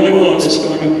and the only one that's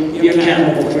going to be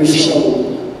accountable for your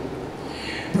soul.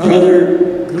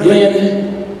 Brother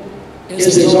Glenn,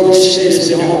 as his always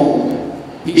says at home,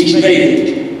 he's made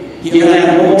it. He'll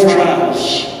have no more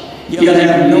trials. He'll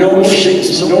have no more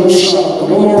sickness, no more sorrow,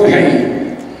 no more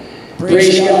pain.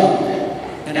 Praise God.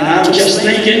 And I'm just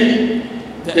thinking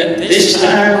that this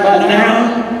time by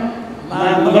now,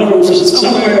 my mother was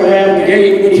somewhere around the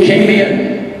gate when he came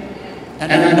in.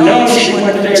 And I know she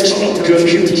went there and spoke to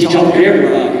him. She talked to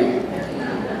everybody.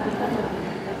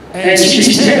 And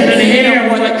she's telling him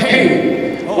what,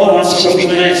 hey, oh, I'm so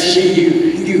glad to see you.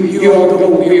 You ought to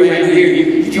go be around here.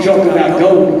 You talk about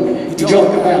gold. You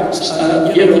talk about,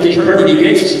 these pearly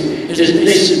gates.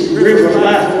 This river of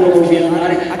life all over you.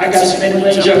 I got some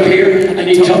things up here I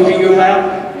need to talk to you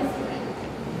about.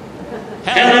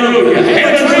 Hallelujah.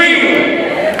 Heaven's real.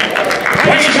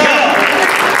 Praise God.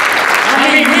 I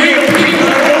mean, real people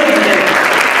are over there.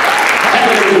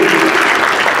 Hallelujah.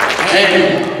 And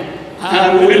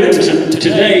I'm willing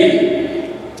today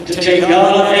to take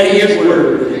God at His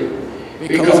word.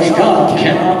 Because God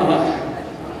cannot lie.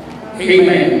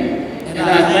 Amen. And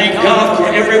I thank God for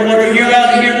every one of you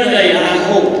out here today. And I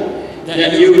hope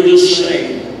that you will just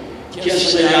say,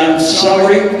 I'm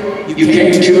sorry you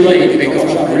came too late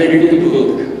because I'm ready to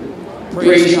book.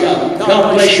 Praise God.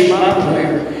 God bless you, my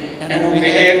prayer. And on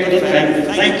behalf of the family,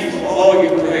 thank you for all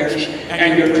your prayers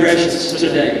and your presence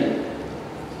today.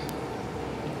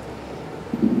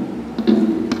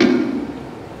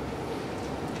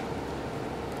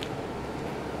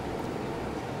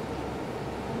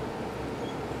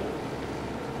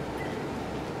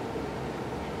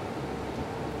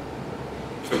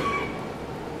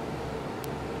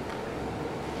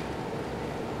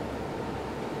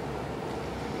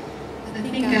 I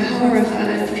think I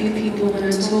horrified a few people when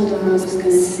I told them I was going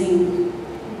to sing.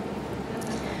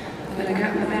 But I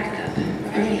got my backup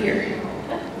right here.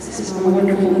 This is my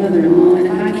wonderful mother-in-law, and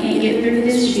if I can't get through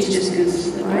this, she's just going to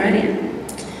slip right in.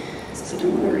 So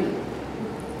don't worry.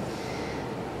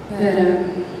 But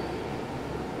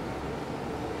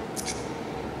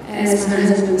as my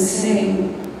husband was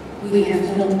saying, we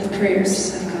have felt the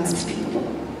prayers of God's people.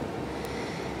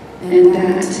 And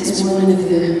that is one of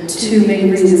the two main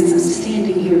reasons I'm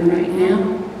standing here right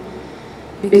now.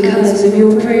 Because of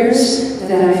your prayers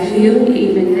that I feel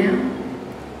even now.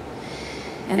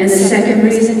 And the second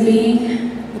reason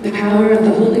being the power of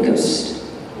the Holy Ghost.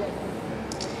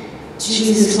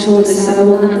 Jesus told us, I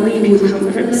will not leave you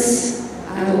comfortless.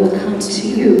 I will come to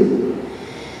you.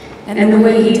 And the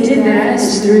way He did that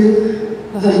is through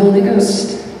the Holy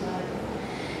Ghost.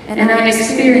 And I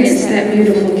experienced that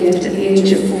beautiful gift at the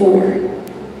age of 4,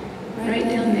 right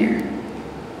down there.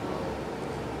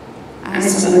 I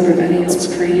saw everybody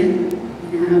else praying,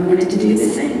 and I wanted to do the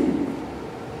same.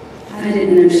 I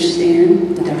didn't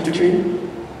understand the doctrine,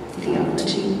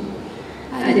 theology.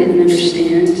 I didn't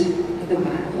understand the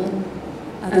Bible,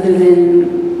 other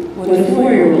than what a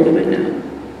 4-year-old would know.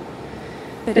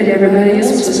 But everybody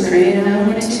else was praying, and I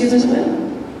wanted to as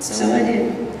well. So I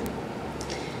did.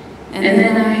 And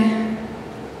then I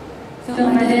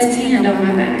felt my dad's hand on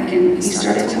my back, and he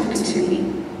started talking to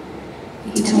me.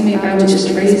 He told me if I would just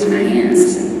raise my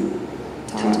hands and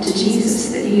talk to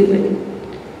Jesus, that He would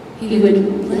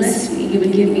bless me. He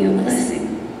would give me a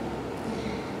blessing.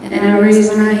 And I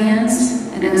raised my hands,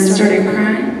 and I started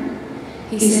crying.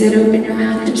 He said, open your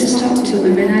mouth and just talk to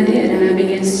Him. And I did, and I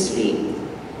began to speak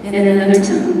in another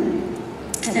tongue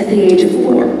at the age of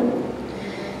 4.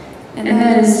 And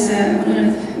that is one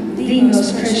of the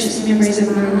most precious memories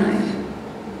of my life.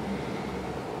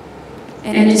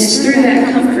 And it's through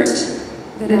that comfort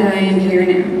that I am here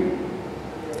now.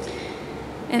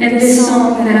 And this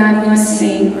song that I'm going to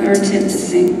sing, or attempt to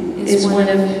sing, is one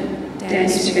of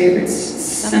Daddy's favorites,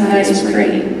 Somebody's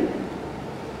Praying.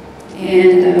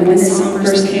 And when this song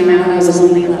first came out, I was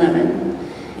only 11.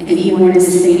 And he wanted to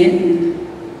sing it,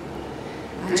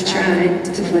 and I tried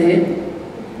to play it.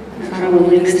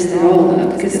 Probably messed it all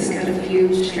up because it's got a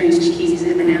few strange keys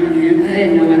every now and then. I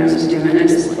didn't know what I was doing. I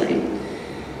just played.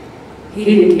 He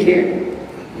didn't care.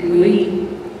 And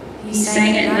he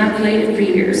sang it, and I played it for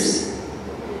years.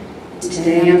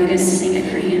 Today I'm going to sing it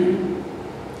for him.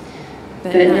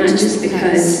 But not just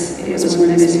because it was one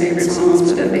of his favorite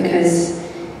songs, but because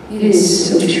it is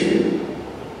so true.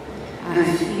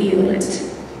 I feel it.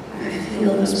 I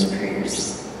feel those prayers.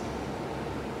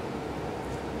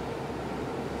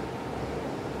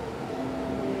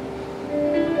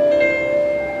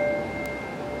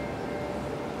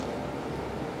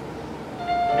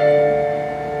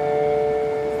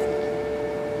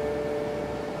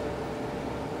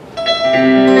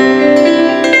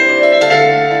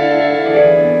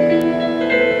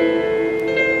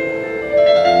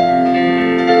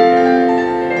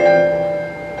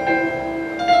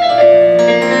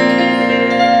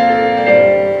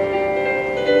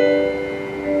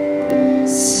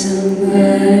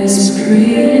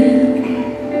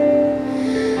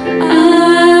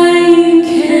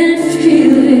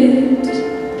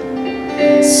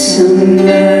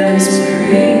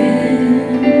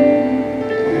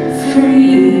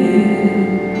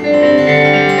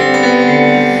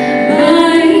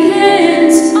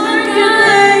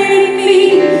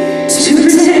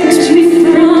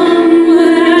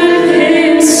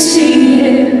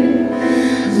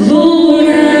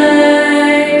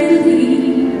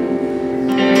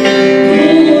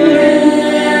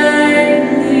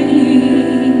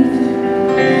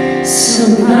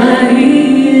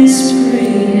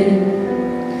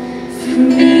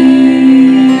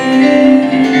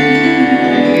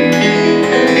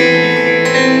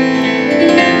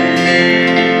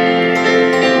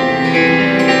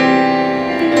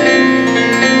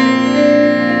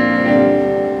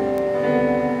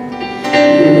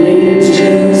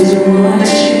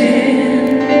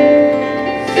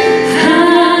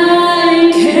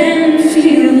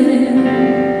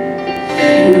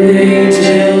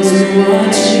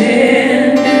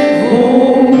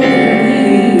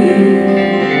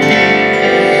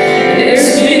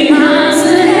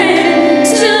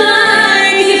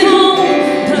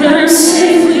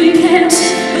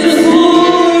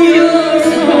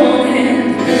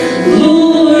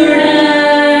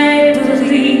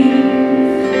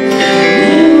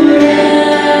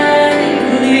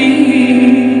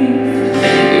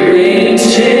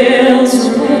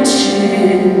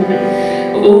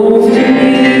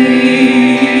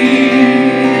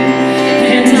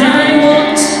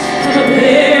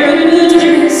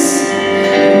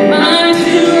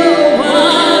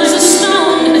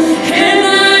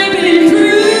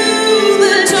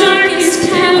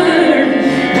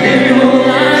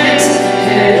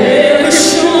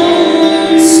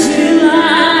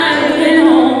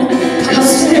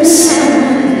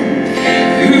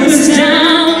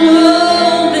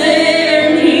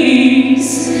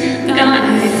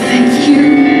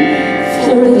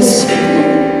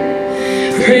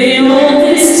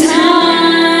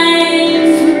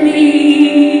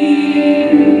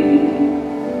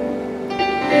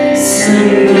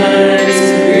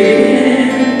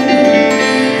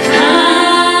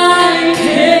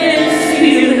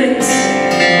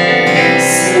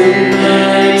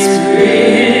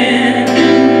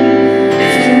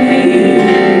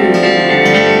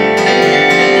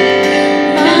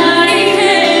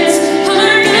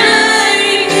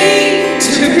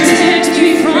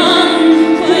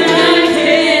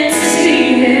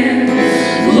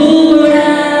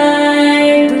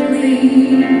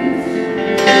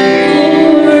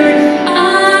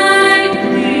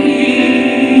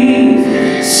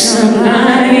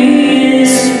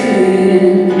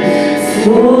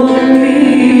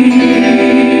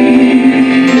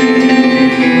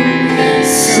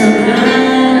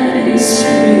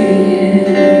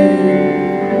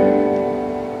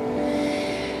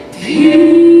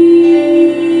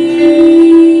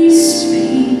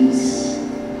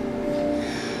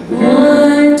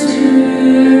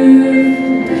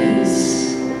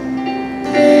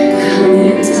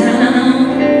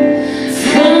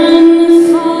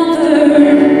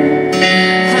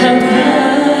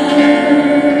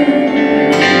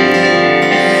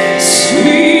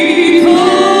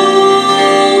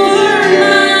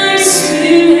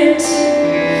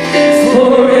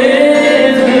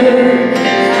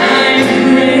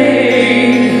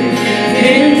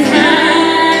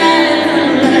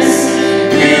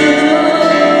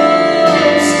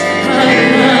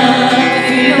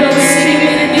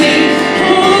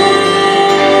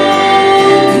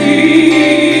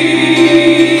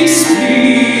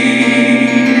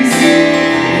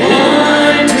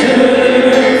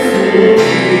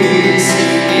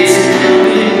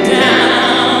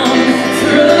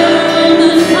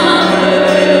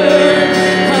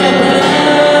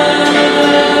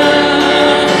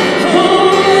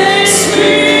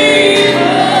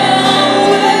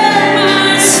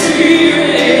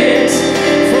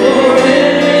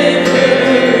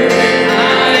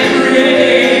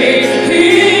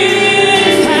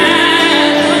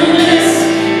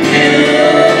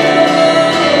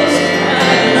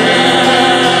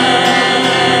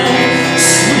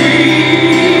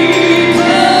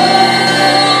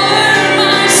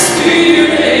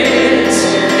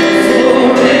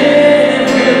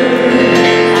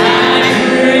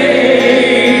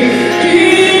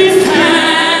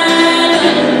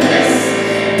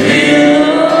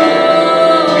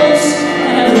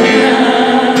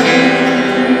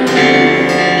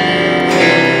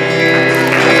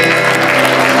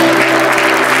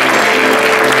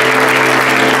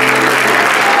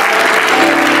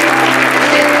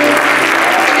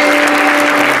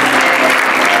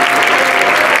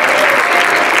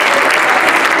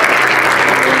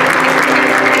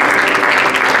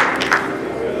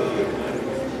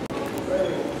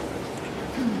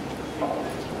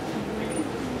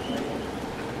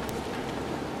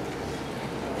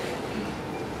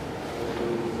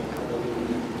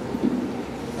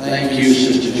 Thank you,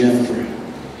 Sister Jennifer.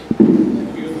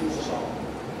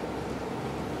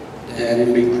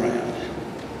 Daddy'd be proud.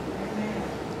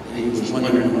 He was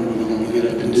wondering when we were going to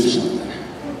get up and do something.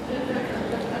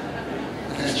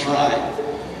 That's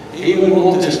right. He would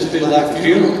want this to feel like a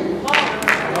funeral.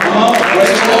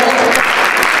 Praise the Lord.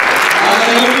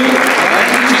 Hallelujah. Thank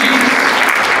you, Jesus.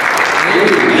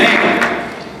 Amen.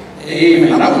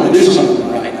 Amen. I want to do something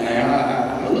right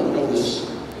now. I looked over this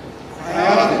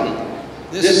crowd, and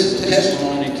this is a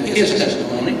testimony to his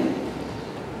testimony.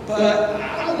 But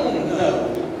I want to know,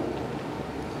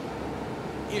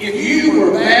 if you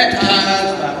were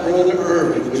baptized by Brother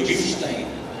Ervin, would you stand?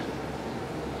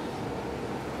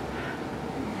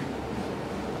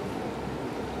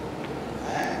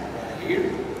 Right here.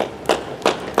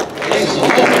 Praise the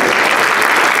Lord.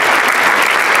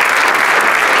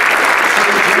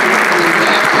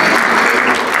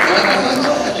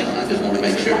 I just want to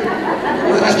make sure.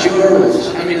 What about you girls?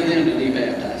 How many of them did he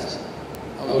baptize?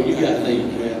 Oh, you got to leave.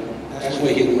 Well, that's the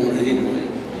way he wanted it anyway.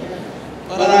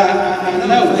 But I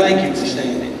know, thank you for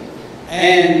standing.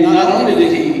 And not only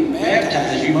did he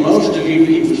baptize you, most of you,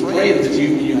 he was praying with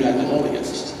you when you got the Holy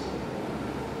Ghost,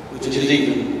 which is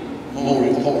even more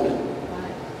important.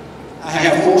 I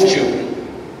have 4 children,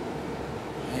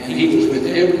 and he was with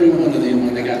every one of them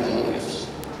when they got the Holy Ghost.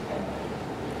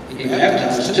 He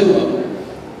baptized 2 of them.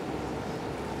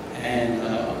 And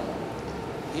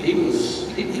he lived this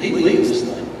thing. He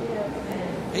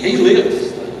lived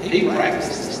this thing. He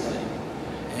practiced this thing.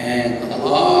 And a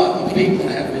lot of people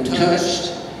have been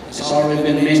touched. It's already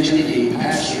been mentioned. He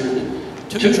pastored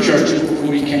 2 churches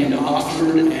before he came to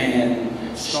Oxford and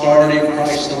started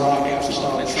Christ the Rock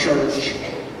Apostolic Church.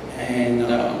 And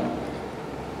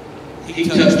he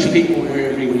touched people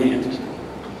wherever he went.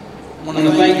 I want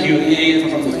to thank you again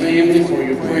from the family for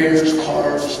your prayers,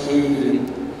 cards, food, and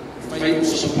your faithful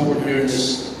support during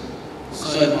this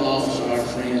sudden loss of our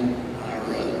friend, our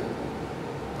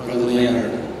Brother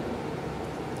Leonard.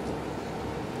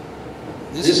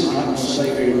 This is not going to say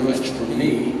very much for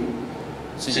me,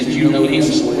 since you know him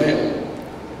so well.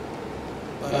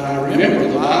 But I remember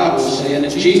the Bible saying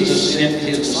that Jesus sent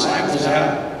his disciples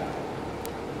out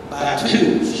by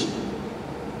 2s.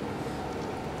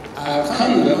 I've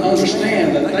come to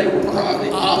understand that they were probably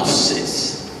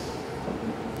opposites,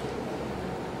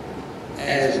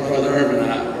 as Brother Ervin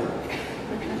and I were.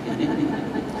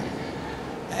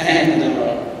 And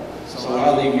so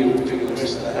I'll leave you to figure the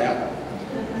rest of that out.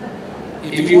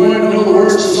 If you want to know the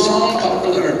words of the song, call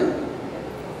Brother Ervin.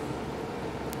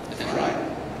 That's right.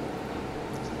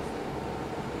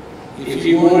 If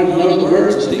you want to know the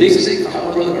words of Dixie,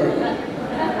 call Brother Ervin.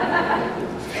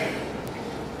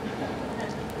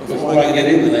 Before I get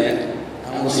into that, I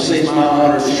want to say it's my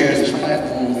honor to share this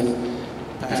platform with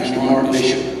Pastor Mark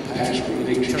Bishop, pastor of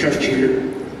Victory Church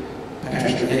here,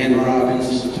 Pastor Dan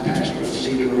Robbins, pastor of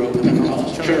Cedar Grove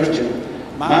Pentecostal Church,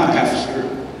 and my pastor,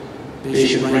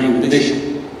 Bishop Raymond Bishop.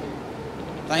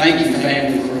 Thank you,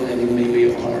 family, for letting me be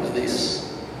a part of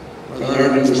this. Brother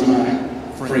Ervin was my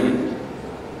friend.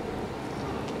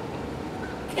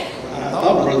 I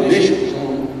thought Brother Bishop was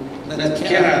going to let the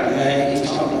cat out of the bag. He's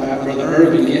talking about Brother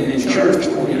Ervin getting in church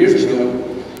 40 years ago.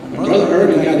 When Brother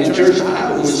Ervin got in church,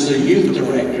 I was the youth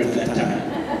director at that time.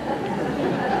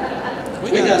 We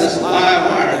got us a live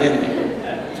wire, didn't we?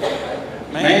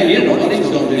 Man, you didn't know what he was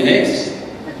going to do next.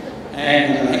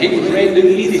 And he was ready to do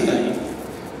anything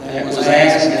that was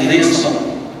asked and then some.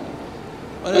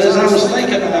 But as I was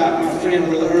thinking about my friend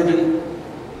Brother Ervin,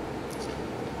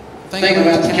 thinking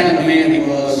about the kind of man he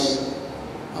was,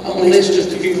 I'm going to list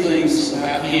just a few things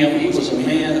about him. He was a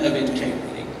man of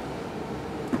integrity.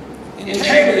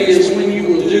 Integrity is when you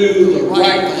will do the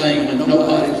right thing when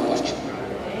nobody's watching.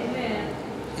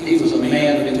 He was a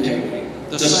man of integrity.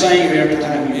 The same every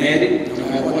time you met him, no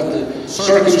matter what the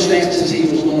circumstances he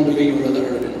was going to be, Brother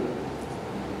Ervin.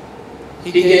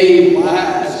 He gave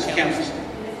wise counsel.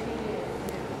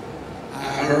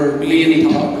 I heard Benny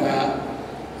talk about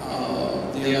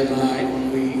the other night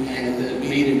when we had the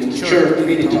meeting in the church.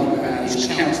 Benny talked about his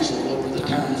counsel over the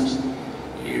times,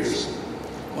 years.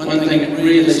 One thing that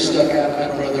really stuck out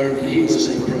about Brother Ervin, he was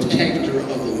a protector of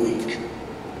the weak.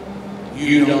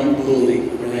 You don't bully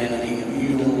around him.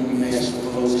 You don't mess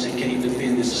with folks that can't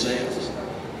defend themselves.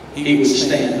 He would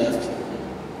stand up for them.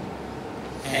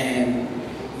 And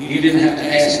you didn't have to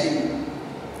ask him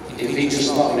if he just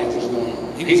thought it was going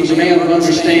on. He was a man of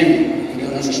understanding. He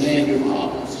could understand your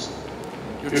problems,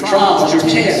 your trials, your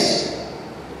tests.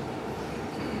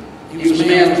 He was a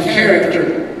man of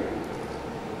character.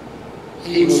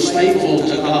 He was faithful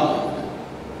to God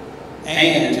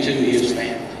and to his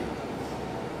family.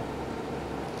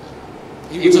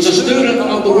 He was a student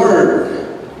of the Word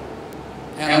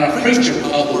and a preacher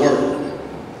of the Word,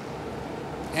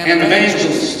 an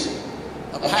evangelist,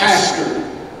 a pastor,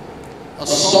 a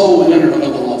soul winner of the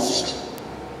lost,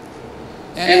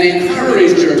 an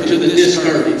encourager to the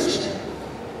discouraged.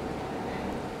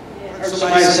 heard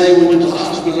somebody say we went to the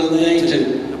hospital the other day to,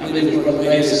 I believe it was Brother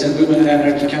Bailey, said we went down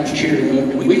there to kind of cheer him up,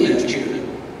 and we left cheering him.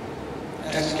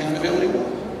 That's the kind of fellow he was.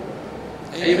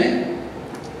 Amen.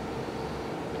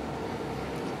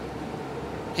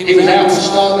 He was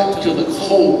apostolic to the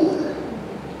core.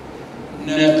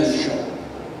 Nothing short.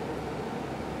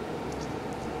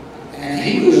 And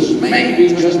he was maybe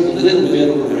just a little bit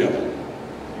of a rebel.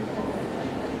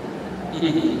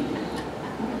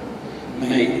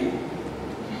 Maybe.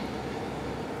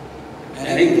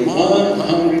 And he was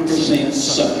 100%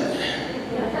 Southern.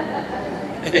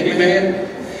 Amen.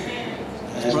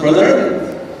 That's Brother Ervin.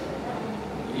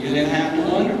 You didn't have to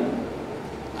wonder.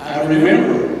 I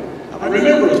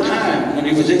remember a time when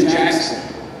he was in Jackson.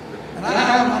 And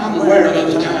I'm aware of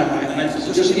the time right now.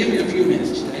 So just give me a few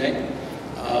minutes, okay?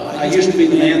 I used to be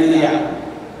the man of the hour.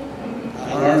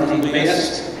 I learned from the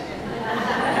best.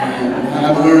 And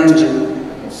I've learned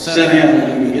to sit down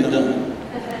when we get done.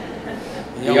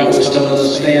 He always told us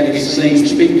to stand to be seen,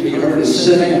 speak to be heard, and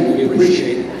sit down to be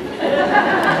appreciated.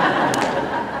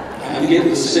 I'm getting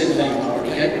the sit down part,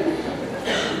 okay?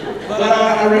 But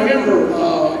I remember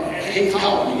he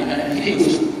called me. He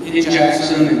was in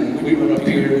Jackson, and we were up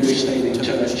here, and we stayed in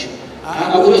touch.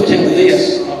 I will tell you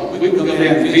this. We would go down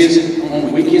and visit on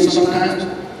the weekends sometimes.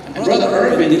 And Brother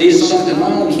Ervin did something my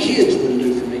own kids wouldn't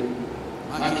do for me.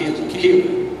 My kids would kill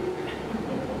me.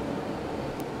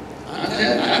 I tell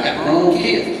you, I got grown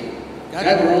kids. Got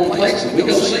their own places. We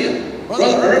go see them.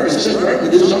 Brother Ervin and Sister Ervin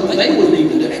did something they wouldn't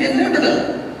even do. They had never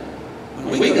done.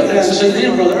 When we go down and see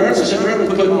them, Brother Ervin and Sister Ervin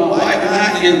put my wife and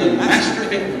I in the master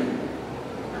bedroom.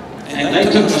 And they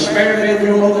took a spare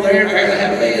bedroom over there, barely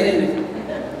had a bed in it.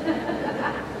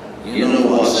 You know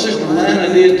what Sister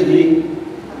Lana did to me?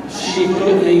 She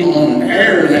put me on an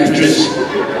air mattress.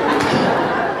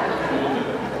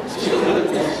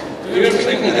 You ever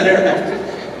seen that air mattress?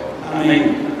 I mean,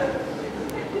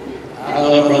 I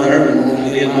love Brother Ervin more than I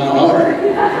did my daughter.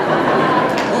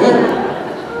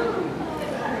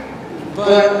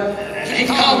 But he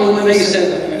called me one day and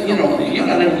said, you know, you're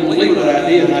not even going to believe what I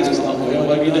did. And I just thought, well,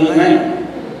 what have you done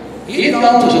now? He had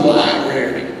gone to the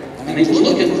library and he was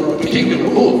looking for a particular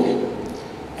book.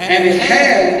 And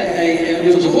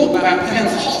it was a book about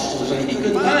Pentecostals, and he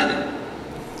couldn't find it.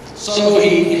 So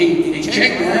he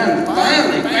checked around and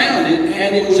finally found it,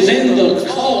 and it was in the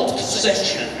cult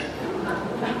section.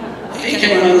 He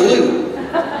came out of the blue.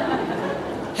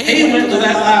 He went to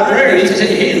that library, and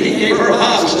he gave her a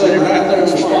Bible study right there on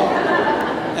the spot.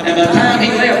 And by the time he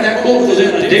left, that book was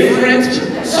in a different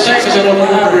section of the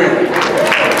library.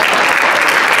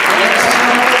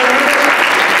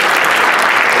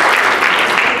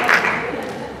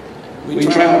 We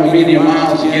traveled many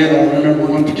miles together. I remember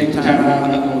one particular time,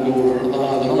 I'm not going to go over a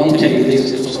lot of them. I'll tell you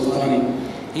this, it was so funny.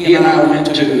 He and I went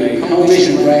to a home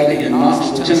mission rally in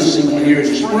Knoxville, Tennessee one year in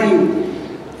spring.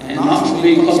 And Knoxville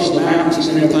being close to the mountains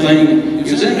and everything. It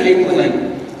was in April, and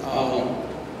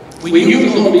we knew it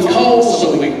was going to be cold,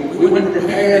 so we went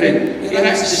prepared, and it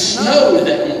actually snowed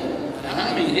that morning.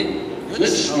 I mean, it could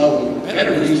snow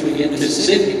better than these we get in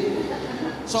Mississippi.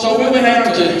 So we went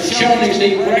out to Shoney's to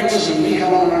eat breakfast, and we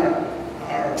had on our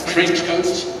trench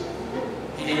coats.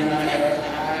 He and I had our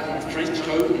tie and our trench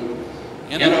coat.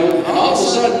 And all of a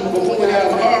sudden, before we got out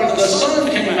of the car, the sun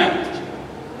came out.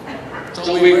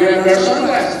 So we grabbed our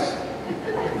sunglasses.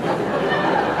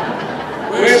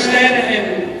 We were standing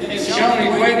in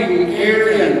Shoney's waiting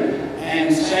area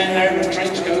and standing there in the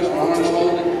trench coats, arms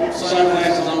folded,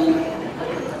 sunglasses on.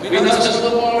 We noticed this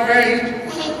little boy right.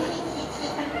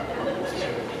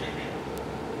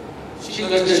 She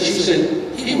looked at us, she said,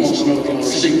 he wants to know if y'all are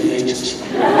secret agents.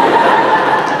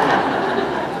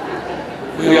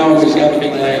 We always got a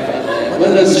big laugh out of that.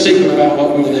 Wasn't nothing secret about what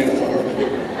we were there for.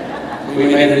 We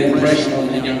made an impression on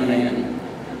that young man.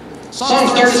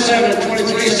 Psalms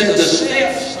 37:23 said, the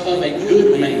steps of a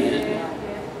good man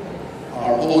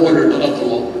are ordered of the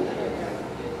Lord.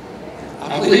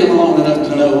 I've lived long enough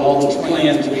to know all those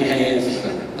plans we had.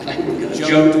 They were a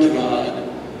joke to God.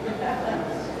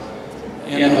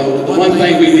 You know, the one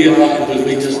thing we did right was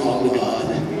we just followed God.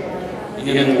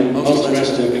 You know, most of the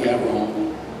rest of it we got wrong.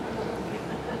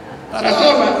 But I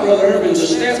thought about Brother Ervin, the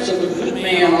steps of a good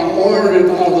man are ordered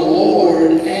of the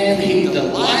Lord, and he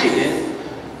delighted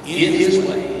in his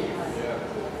way.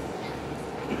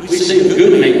 We see a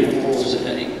good man before us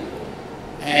today,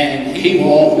 and he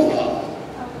walked with God.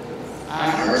 I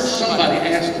heard somebody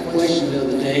ask a question the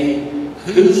other day,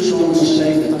 who's going to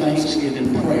say the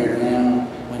Thanksgiving prayer now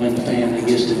when the family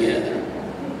gets together?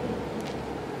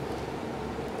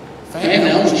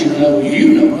 Family, I want you to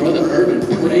know, Brother Ervin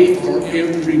prayed for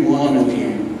every one of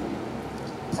you,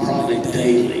 probably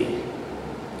daily.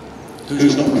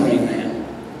 Who's going to pray now?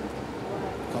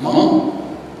 Come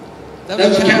on.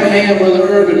 That's the kind of man Brother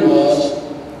Ervin was.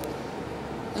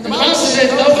 And the Bible said,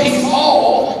 though he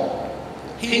fall,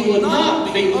 he will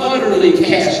not be utterly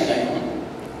cast down,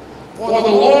 for the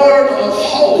Lord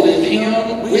upholdeth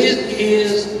him with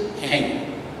his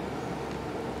hand.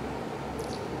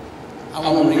 I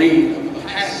want to read a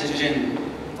passage in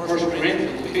 1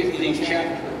 Corinthians, the 15th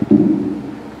chapter.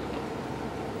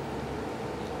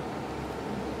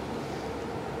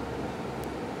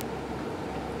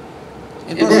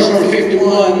 In verse number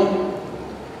 51,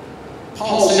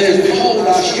 Paul says, Behold,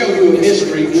 I show you a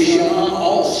mystery. We shall not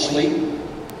all sleep,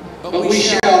 but we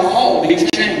shall all be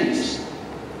changed.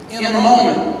 In a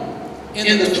moment,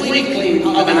 in the twinkling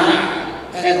of an eye,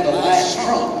 at the last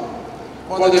trump.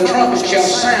 For the trumpet shall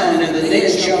sound, and the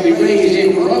dead shall be raised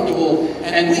incorruptible,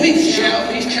 and we shall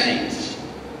be changed.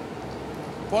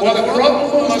 For the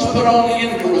corruptible must put on the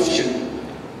incorruption,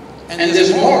 and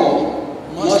this mortal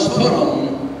must put on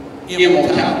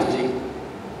immortality.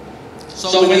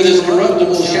 So when this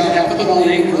corruptible shall have put on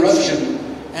incorruption,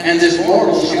 and this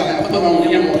mortal shall have put on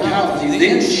immortality,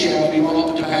 then shall be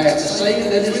brought to pass the saying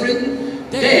that is written,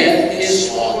 Death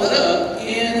is swallowed up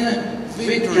in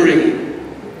victory.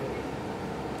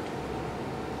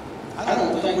 I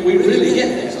don't think we really get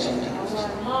that sometimes.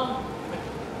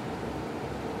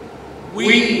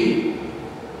 We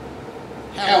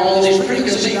have all these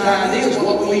preconceived ideas of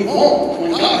what we want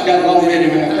when God got it already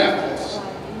mapped out for us.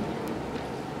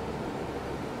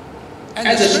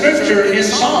 And the scripture in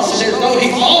Psalms says, though he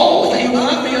fall, he will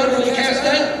not be utterly cast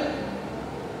down.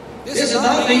 This is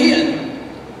not the end.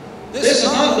 This is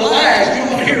not the last. You're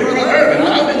going to hear Brother Ervin.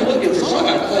 I've been looking for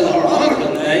somebody to play the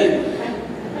harmonica today.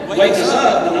 Wakes us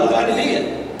up, and nobody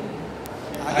did.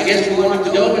 I guess we're going to have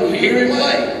to go and hear him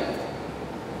play.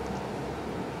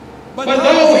 But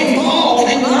though he fall,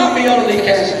 he will not be utterly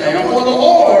cast down, for the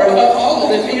Lord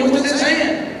upholdeth him with his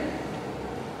hand.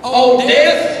 O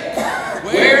death,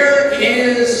 where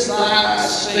is thy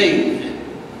sting?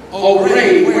 O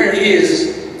grave, where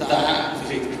is thy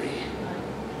victory?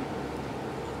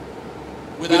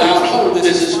 Without hope,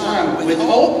 this is final. With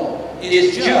hope, it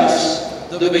is just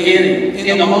the beginning.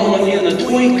 In the moment, in the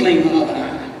twinkling of an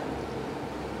eye,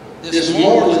 this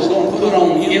mortal is going to put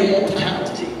on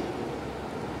immortality.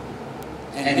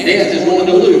 And death is going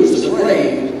to lose. The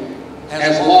grave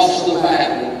has lost the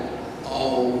battle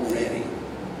already.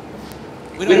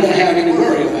 We don't have any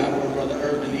worry about where Brother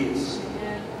Ervin is.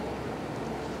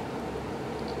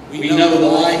 We know the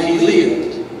life he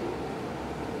lived.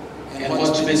 And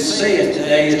what's been said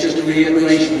today is just a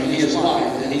reiteration of his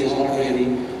life that he has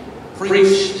already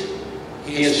preached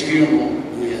his funeral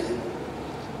with.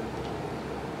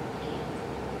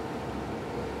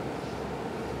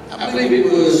 I believe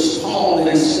it was Paul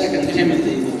in 2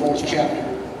 Timothy, the 4th chapter,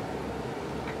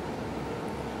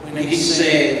 when he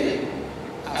said,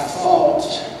 I fought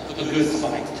a good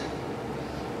fight.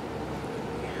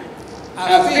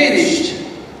 I finished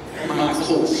my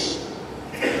course,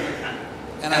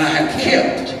 and I have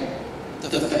kept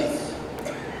the faith.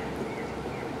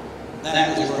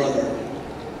 That was Brother Ervin.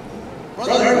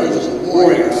 Brother Ervin was a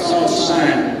warrior. I saw the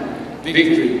sign,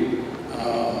 Victory,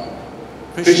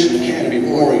 Christian Academy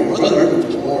warrior. Brother Ervin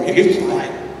was a warrior. He was a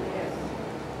fighter.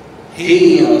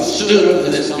 He stood up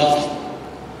for this gospel.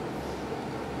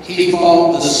 He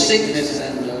fought the sickness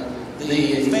and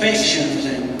the infections,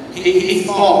 and he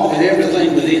fought with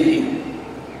everything within him.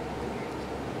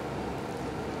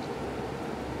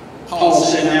 Paul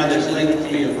said, now there's laid for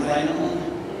me a crown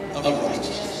of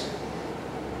righteousness.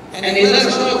 And he let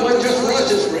us know it wasn't just for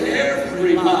us, it's for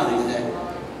everybody that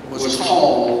was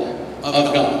called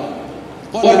of God.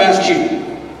 What about you?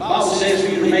 The Bible says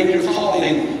for you to make your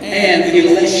calling and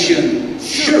election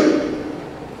sure.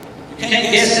 You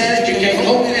can't guess at it, you can't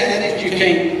hope at it, you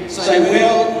can't say,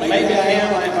 well, maybe I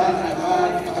am.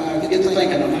 If I get to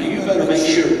thinking of it, you better make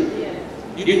sure.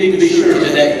 You need to be sure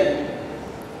today.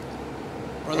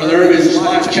 Brother Ervin's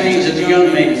life changed as a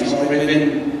young man. It's already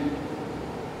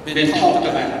been talked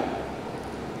about.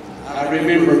 I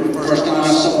remember the first time I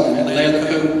saw him, that leather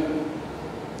coat,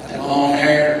 that long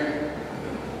hair,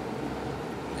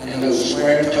 and those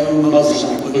square-toed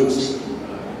motorcycle boots.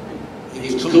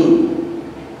 He was cool.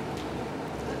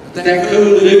 But that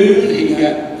cool dude, he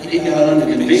got under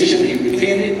conviction. He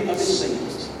repented of his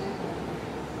sins.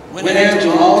 Went out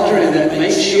to an altar in that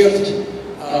makeshift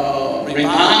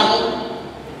revival.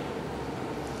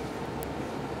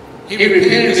 He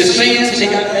repented of his sins. He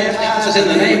got baptized in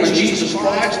the name of Jesus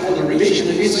Christ for the remission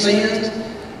of his sins.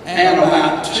 And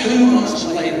about 2 months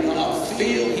later, God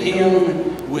filled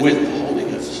him with the Holy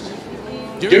Ghost.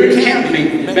 During the camp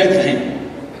meeting in Bethlehem,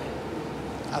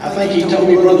 I I think he told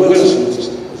me Brother Wilson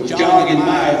was jogging by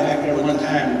back there one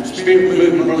time. Spirit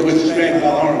moved and Brother Wilson grabbed by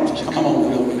the arm and said, "Come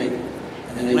on, go with me."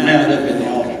 And they mounted up in the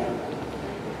altar.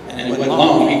 And it wasn't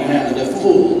long, he mounted up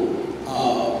full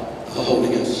of the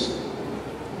Holy Ghost.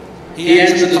 He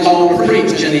answered the call to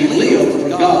preach, and he lived for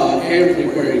God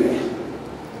everywhere he went.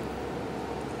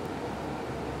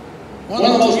 One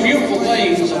of the most beautiful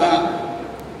things about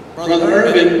Brother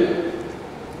Ervin,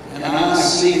 and I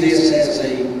see this as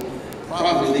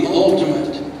probably the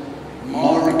ultimate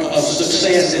mark of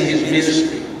success in his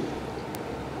ministry,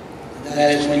 and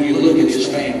that is when you look at his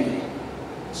family,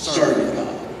 serving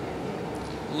God,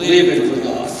 living for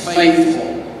God,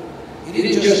 faithful. He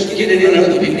didn't just get it in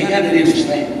other people, he got it in his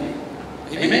family.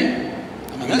 Amen?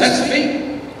 I mean, that's the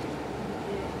thing.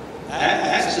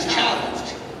 That's the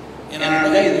challenge in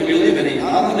our day that we're living in.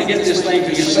 Not only get this thing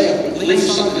for yourself, but leave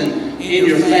something in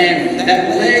your family.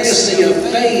 That legacy of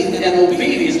faith and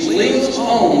obedience lives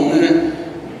on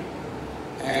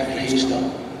after he's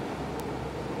gone.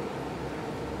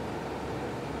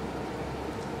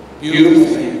 Beautiful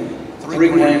family. 3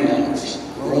 granddaughters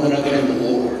growing up in the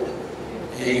Lord.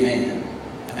 Amen.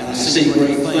 And I see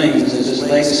great things as this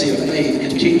legacy of faith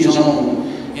continues on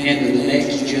into the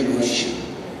next generation.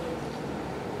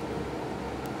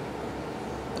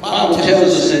 The Bible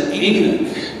tells us that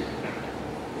Enoch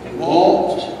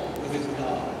walked with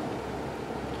God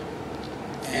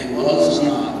and was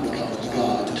not because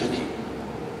God took him.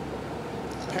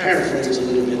 I paraphrase a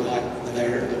little bit like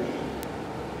there.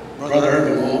 Brother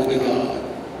Ervin walked with God.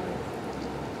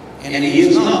 And he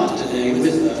is not today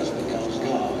with us because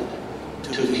God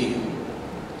took him.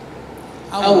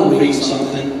 I want to read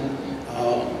something. I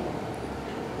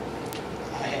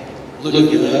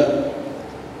looked it up.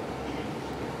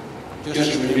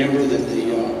 Just remember that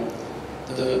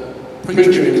the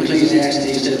preacher in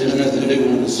Ecclesiastes said there's nothing new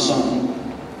under the sun.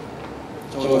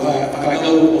 So if I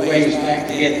go a ways back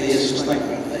to get this, just think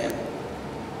about that.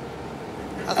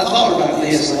 I thought about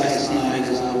this last night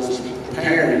as I was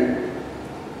preparing.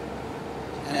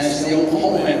 And that's the old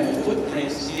poem of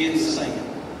footprints in the sand.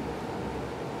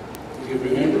 Do you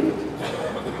remember?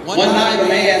 One night a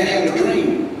man had a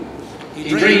dream. He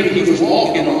dreamed he was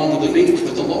walking along the beach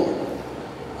with the Lord.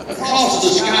 Across the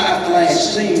sky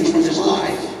flashed scenes from his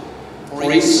life. For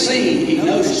he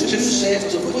noticed 2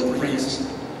 sets of footprints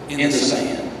in the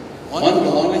sand. One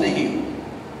belonging to him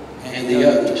and the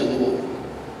other to the Lord.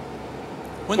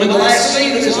 When the last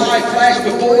scene of his life flashed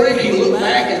before him, he looked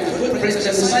back at the footprints in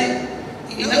the sand.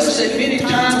 He noticed that many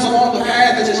times along the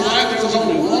path of his life there was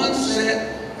only 1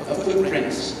 set of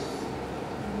footprints.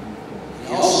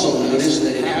 He also noticed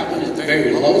that it happened at the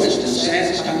very lowest and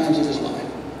saddest times of his life.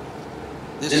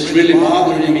 This really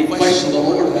bothered him. He questioned the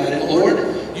Lord about it. Lord,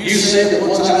 you said that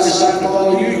once I decided to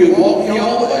follow you, you'd walk me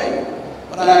all the way.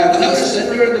 But I have noticed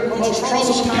that during the most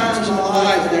troublesome times of my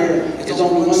life, there is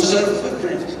only 1 set of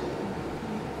footprints.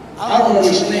 I don't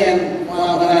understand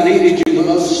why when I needed you the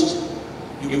most,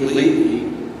 you would leave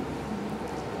me.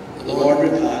 The Lord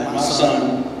replied, my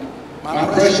son, my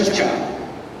precious child,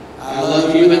 I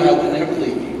love you and I will never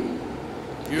leave you.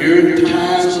 During your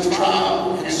times of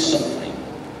trial and suffering,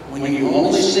 when you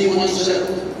only see 1 set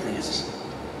of footprints,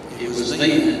 it was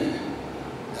then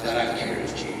that I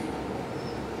carried you.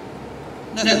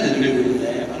 Nothing new with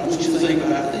that, but I want you to think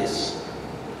about this.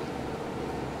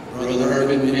 Brother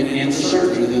Ervin went in the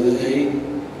surgery the other day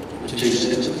with 2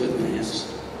 sets of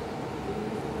footprints.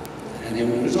 And then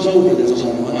when it was over, there was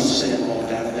only 1 set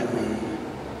walked out of that room.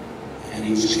 And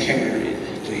he was carried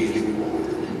to his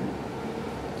reward.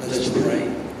 Let's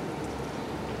pray.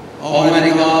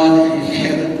 Almighty God in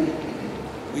heaven,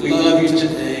 we love you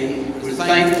today. We're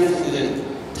thankful for the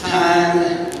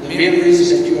time, the memories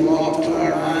that you have brought to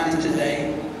our mind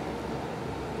today.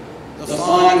 The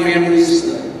fond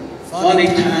memories, the funny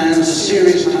times, the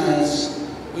serious times.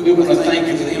 We want to thank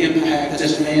you for the impact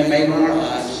this man made on our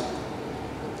lives.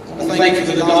 I want to thank you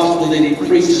for the gospel that he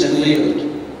preached and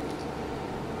lived.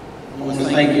 I want to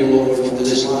thank you, Lord, for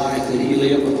this life that he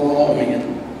lived before all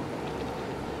men.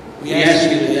 We ask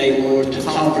you today, Lord, to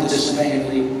comfort this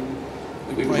family.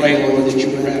 We pray, Lord, that you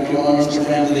would wrap your arms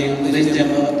around them, lift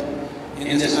them up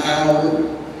in this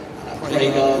hour. I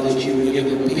pray, God, that you would give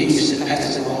them peace that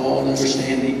passes all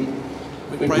understanding.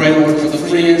 We pray, Lord, for the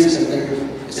friends that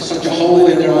there's such a hole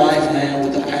in their life now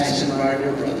with the passing of our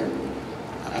dear brother.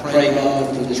 I pray,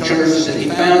 God, for the church that he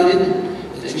founded,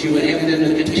 that you would help them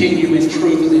to continue in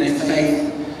truth and in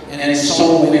faith and in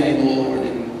soul winning, Lord,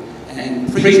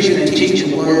 and preaching and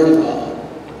teaching the Word of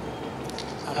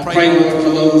God. I pray, Lord, for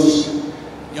those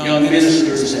young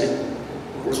ministers that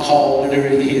were called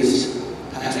during his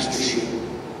pastorship.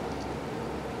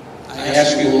 I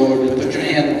ask you, Lord, to put your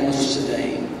hand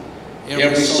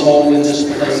every soul in this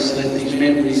place. Let these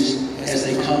memories, as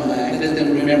they come back, let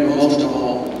them remember most of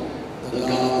all the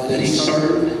God that he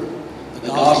served, the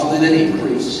gospel that he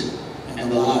preached,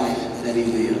 and the life that he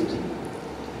lived.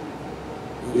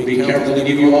 We'll be careful to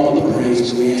give you all the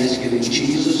praise. We ask it in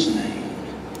Jesus' name.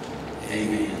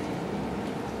 Amen.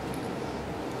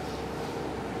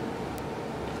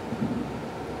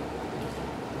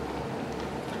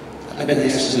 I've been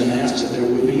asked to announce that there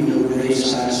will be no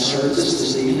graveside service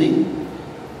this evening.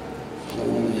 So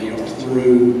when they are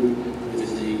through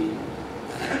with the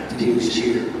activities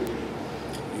here,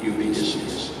 you'll be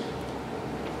dismissed.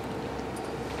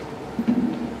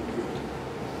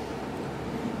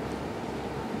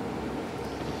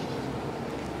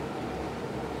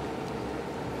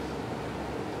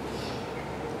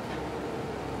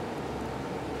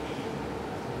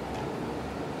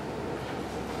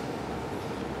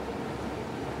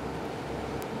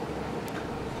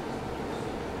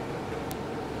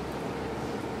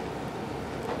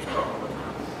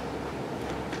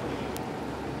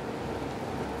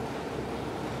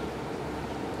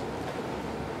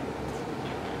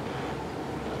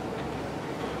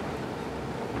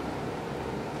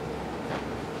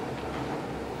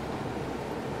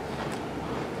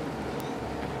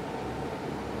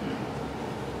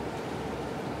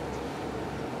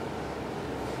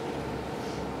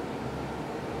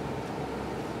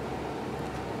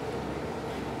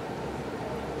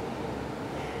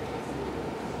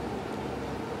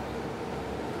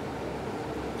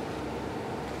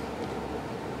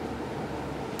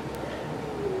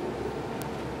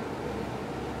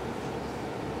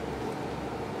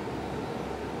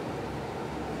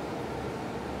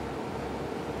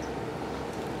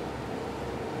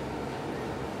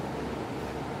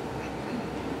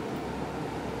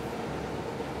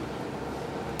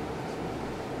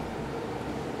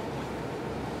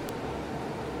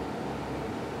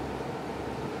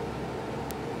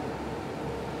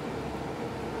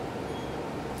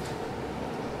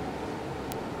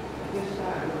 This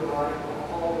time, we would like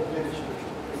all the ministers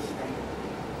to stand.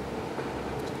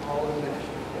 All the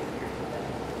ministers that are here today.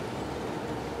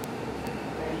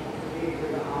 Thank you for being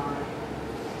here to honor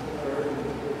the Ervin.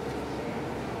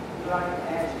 We'd like to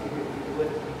ask you if you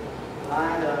would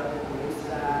line up on this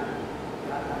side,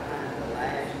 right behind the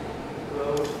last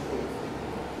row of seats.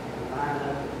 Line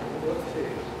up and look to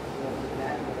the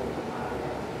back of the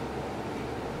aisle.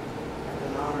 As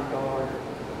an honor guard.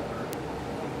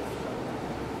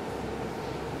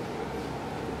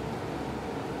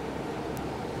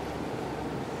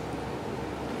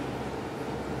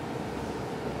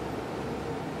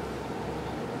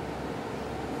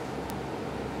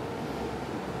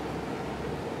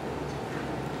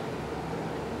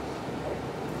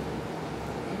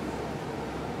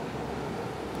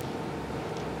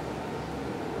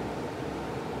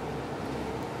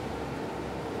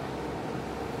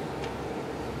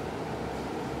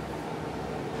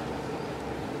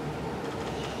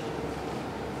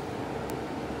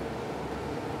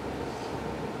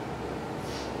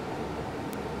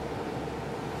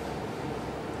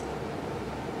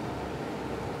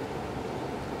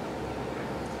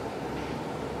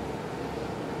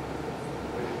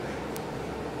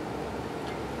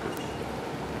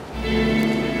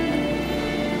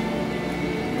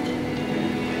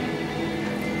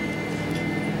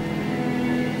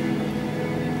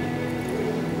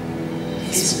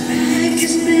 His back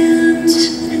is bent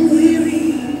and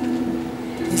weary,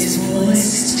 his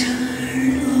voice is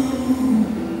tired low,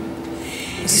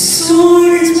 his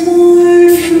sword is worn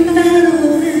from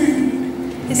battle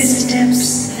and his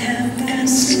steps have gone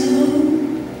slow.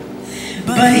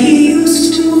 But he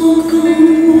used to walk on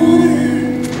water,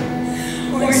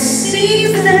 or it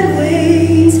seems that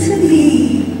way to me.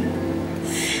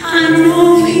 I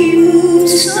know he moved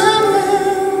some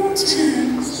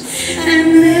mountains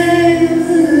and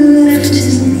never left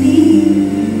his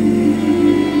knees.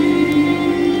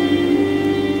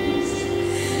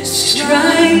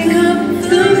 Strike up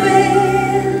the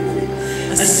band,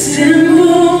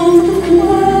 assemble the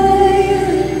choir.